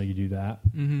 Yes. Right? I know you do that.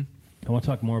 Mm-hmm. I want to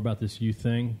talk more about this youth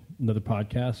thing, another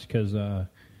podcast, because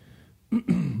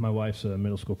my wife's a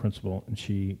middle school principal,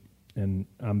 and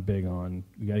I'm big on,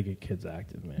 we got to get kids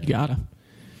active, man. You gotta.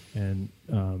 And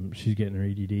she's getting her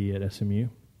EDD at SMU.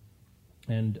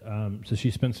 And so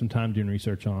she spent some time doing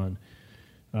research on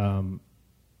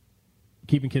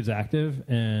keeping kids active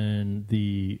and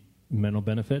the mental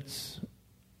benefits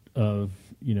of,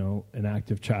 an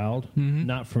active child,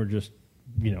 not for just,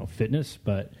 fitness,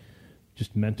 but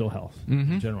just mental health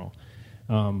in general.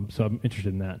 So I'm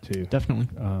interested in that too. Definitely.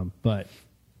 But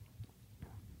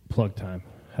plug time.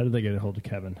 How do they get a hold of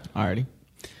Kevin? Alrighty.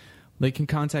 They can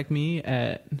contact me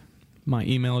at my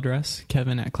email address,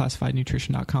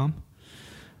 kevin@classifiednutrition.com.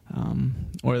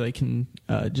 Or they can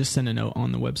just send a note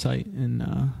on the website,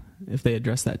 and if they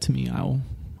address that to me,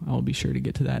 I'll be sure to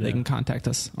get to that. Yeah. They can contact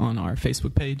us on our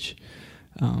Facebook page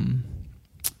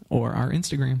or our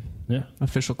Instagram. Yeah,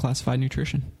 official Classified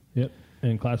Nutrition. Yep,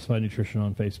 and Classified Nutrition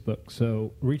on Facebook.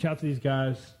 So reach out to these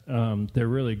guys. They're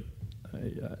really,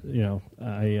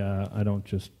 I don't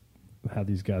just have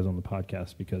these guys on the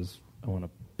podcast because I want to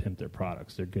pimp their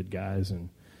products. They're good guys, and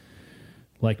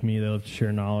like me, they love to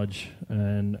share knowledge.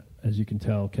 And as you can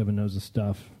tell, Kevin knows the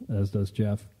stuff, as does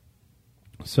Jeff.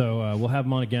 So we'll have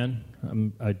him on again.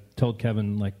 I told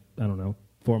Kevin,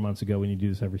 4 months ago we need to do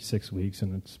this every 6 weeks,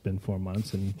 and it's been 4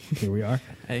 months, and here we are.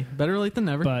 Hey, better late than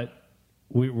never. But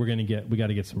we got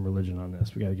to get some religion on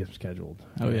this. We got to get them scheduled.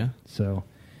 Oh yeah. So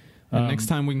next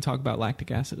time we can talk about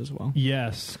lactic acid as well.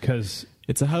 Yes, because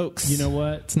it's a hoax. You know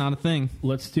what? It's not a thing.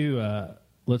 Let's do a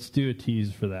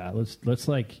tease for that. Let's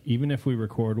even if we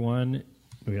record one,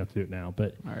 we have to do it now.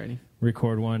 But alrighty,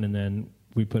 record one and then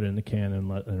we put it in the can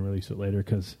and release it later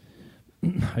because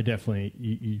I definitely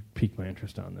you piqued my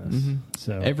interest on this. Mm-hmm.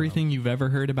 So everything you've ever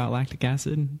heard about lactic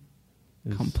acid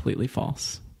is completely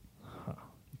false.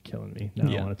 Killing me.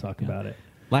 Now I want to talk about it.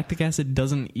 Lactic acid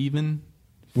doesn't even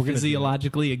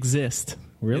physiologically exist.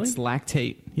 Really? It's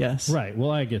lactate. Yes. Right. Well,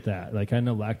 I get that. I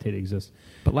know lactate exists.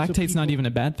 But lactate's not even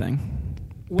a bad thing.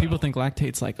 Well, people think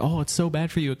lactate's it's so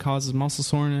bad for you. It causes muscle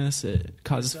soreness. It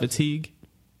causes fatigue.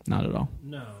 Not at all.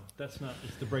 No, that's not.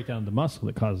 It's the breakdown of the muscle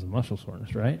that causes the muscle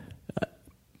soreness, right?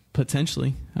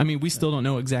 Potentially. We still don't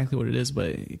know exactly what it is,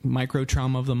 but micro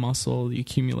trauma of the muscle, the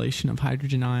accumulation of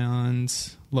hydrogen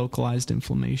ions, localized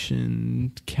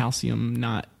inflammation, calcium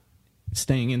not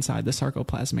staying inside the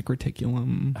sarcoplasmic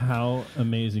reticulum. How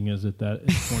amazing is it that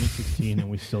it's 2016 and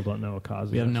we still don't know what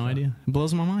causes it? We have no idea. It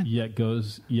blows my mind.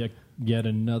 Yet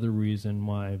another reason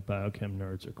why biochem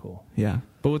nerds are cool. Yeah.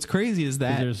 But what's crazy is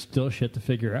that there's still shit to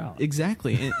figure out.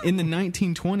 Exactly. In the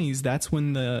 1920s, that's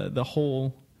when the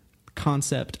whole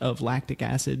concept of lactic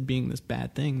acid being this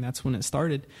bad thing. That's when it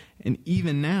started. And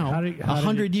even now,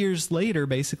 100 years later,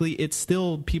 basically, it's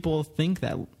still, people think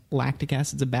that lactic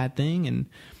acid's a bad thing. And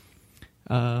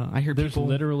I hear there's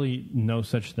literally no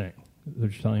such thing. They're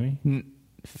just telling me?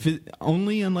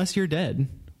 Only unless you're dead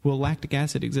will lactic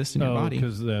acid exist in your body.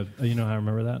 Because you know how I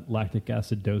remember that? Lactic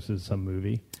acidosis, some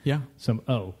movie. Yeah.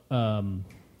 A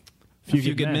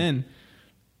Few Good Men.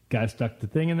 Guy stuck the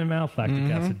thing in their mouth, lactic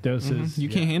acidosis. You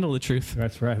can't handle the truth.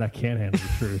 That's right. I can't handle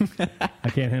the truth. I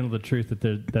can't handle the truth that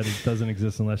it doesn't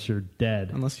exist unless you're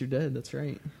dead. Unless you're dead, that's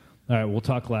right. All right, we'll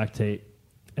talk lactate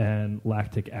and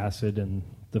lactic acid and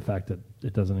the fact that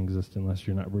it doesn't exist unless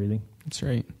you're not breathing. That's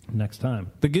right. Next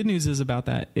time. The good news is about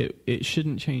that, it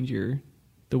shouldn't change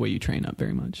the way you train up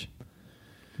very much.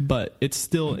 But it's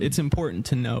important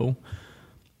to know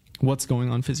what's going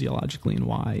on physiologically and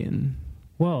why. And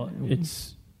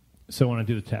so when I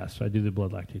do the test, I do the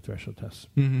blood lactate threshold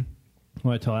test. Mm-hmm.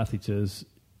 What I tell athletes is,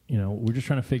 we're just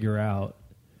trying to figure out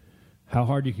how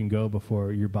hard you can go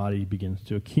before your body begins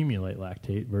to accumulate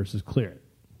lactate versus clear it,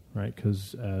 right?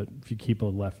 Because if you keep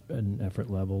an effort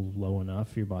level low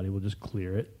enough, your body will just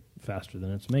clear it faster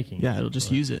than it's making. Yeah, it'll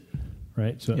just use it.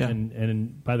 Right. So,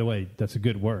 and by the way, that's a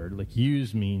good word. Like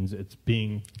use means it's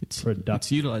being productive.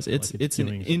 It's utilized. It's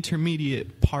an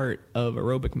intermediate part of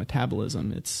aerobic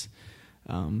metabolism. It's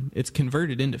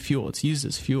converted into fuel. It's used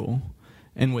as fuel.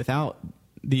 And without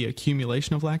the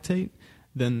accumulation of lactate,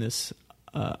 then this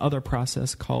other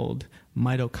process called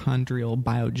mitochondrial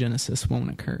biogenesis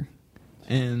won't occur.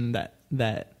 And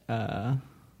that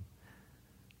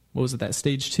what was it? That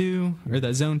stage 2 or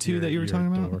that zone 2 that you were talking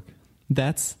about?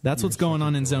 That's what's going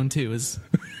on in zone 2 is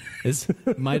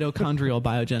mitochondrial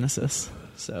biogenesis.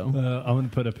 So I'm going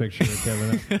to put a picture of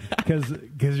Kevin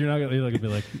because you're not going to be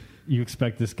like, you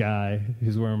expect this guy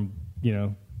who's wearing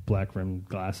black rimmed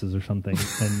glasses or something,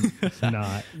 and it's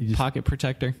not. Pocket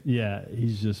protector. Yeah,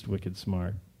 he's just wicked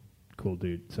smart, cool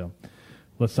dude. So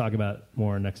let's talk about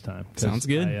more next time. Sounds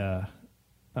good.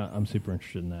 I'm super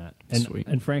interested in that. Sweet.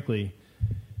 And frankly,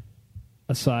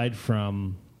 aside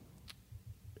from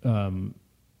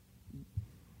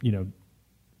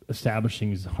establishing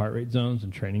these heart rate zones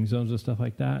and training zones and stuff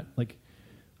like that, like,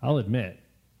 I'll admit,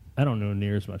 I don't know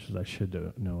near as much as I should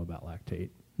know about lactate.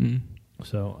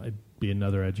 So it'd be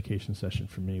another education session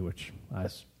for me, which I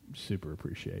super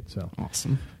appreciate. So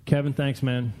awesome. Kevin, thanks,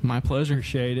 man. My pleasure.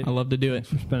 Appreciate it. I love to do it. Thanks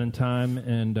for spending time.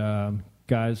 And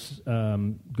guys,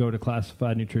 go to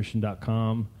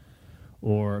classifiednutrition.com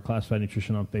or Classified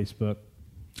Nutrition on Facebook.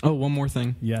 Oh, one more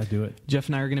thing. Yeah, do it. Jeff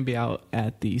and I are going to be out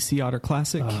at the Sea Otter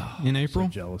Classic in April.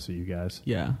 So jealous of you guys.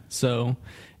 Yeah. So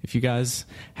if you guys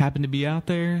happen to be out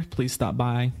there, please stop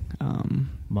by.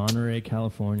 Monterey,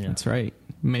 California. That's right.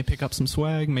 May pick up some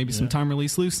swag, maybe some time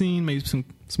release leucine, maybe some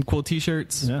cool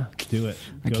T-shirts. Yeah, do it.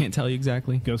 I can't tell you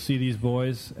exactly. Go see these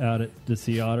boys out at the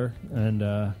Sea Otter, and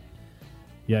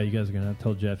you guys are gonna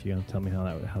tell Jeff. You're gonna tell me how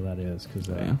that is, because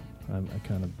I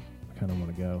kind of want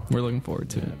to go. We're looking forward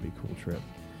to it. It'd be a cool trip.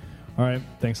 All right,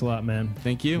 thanks a lot, man.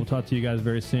 Thank you. We'll talk to you guys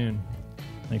very soon.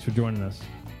 Thanks for joining us.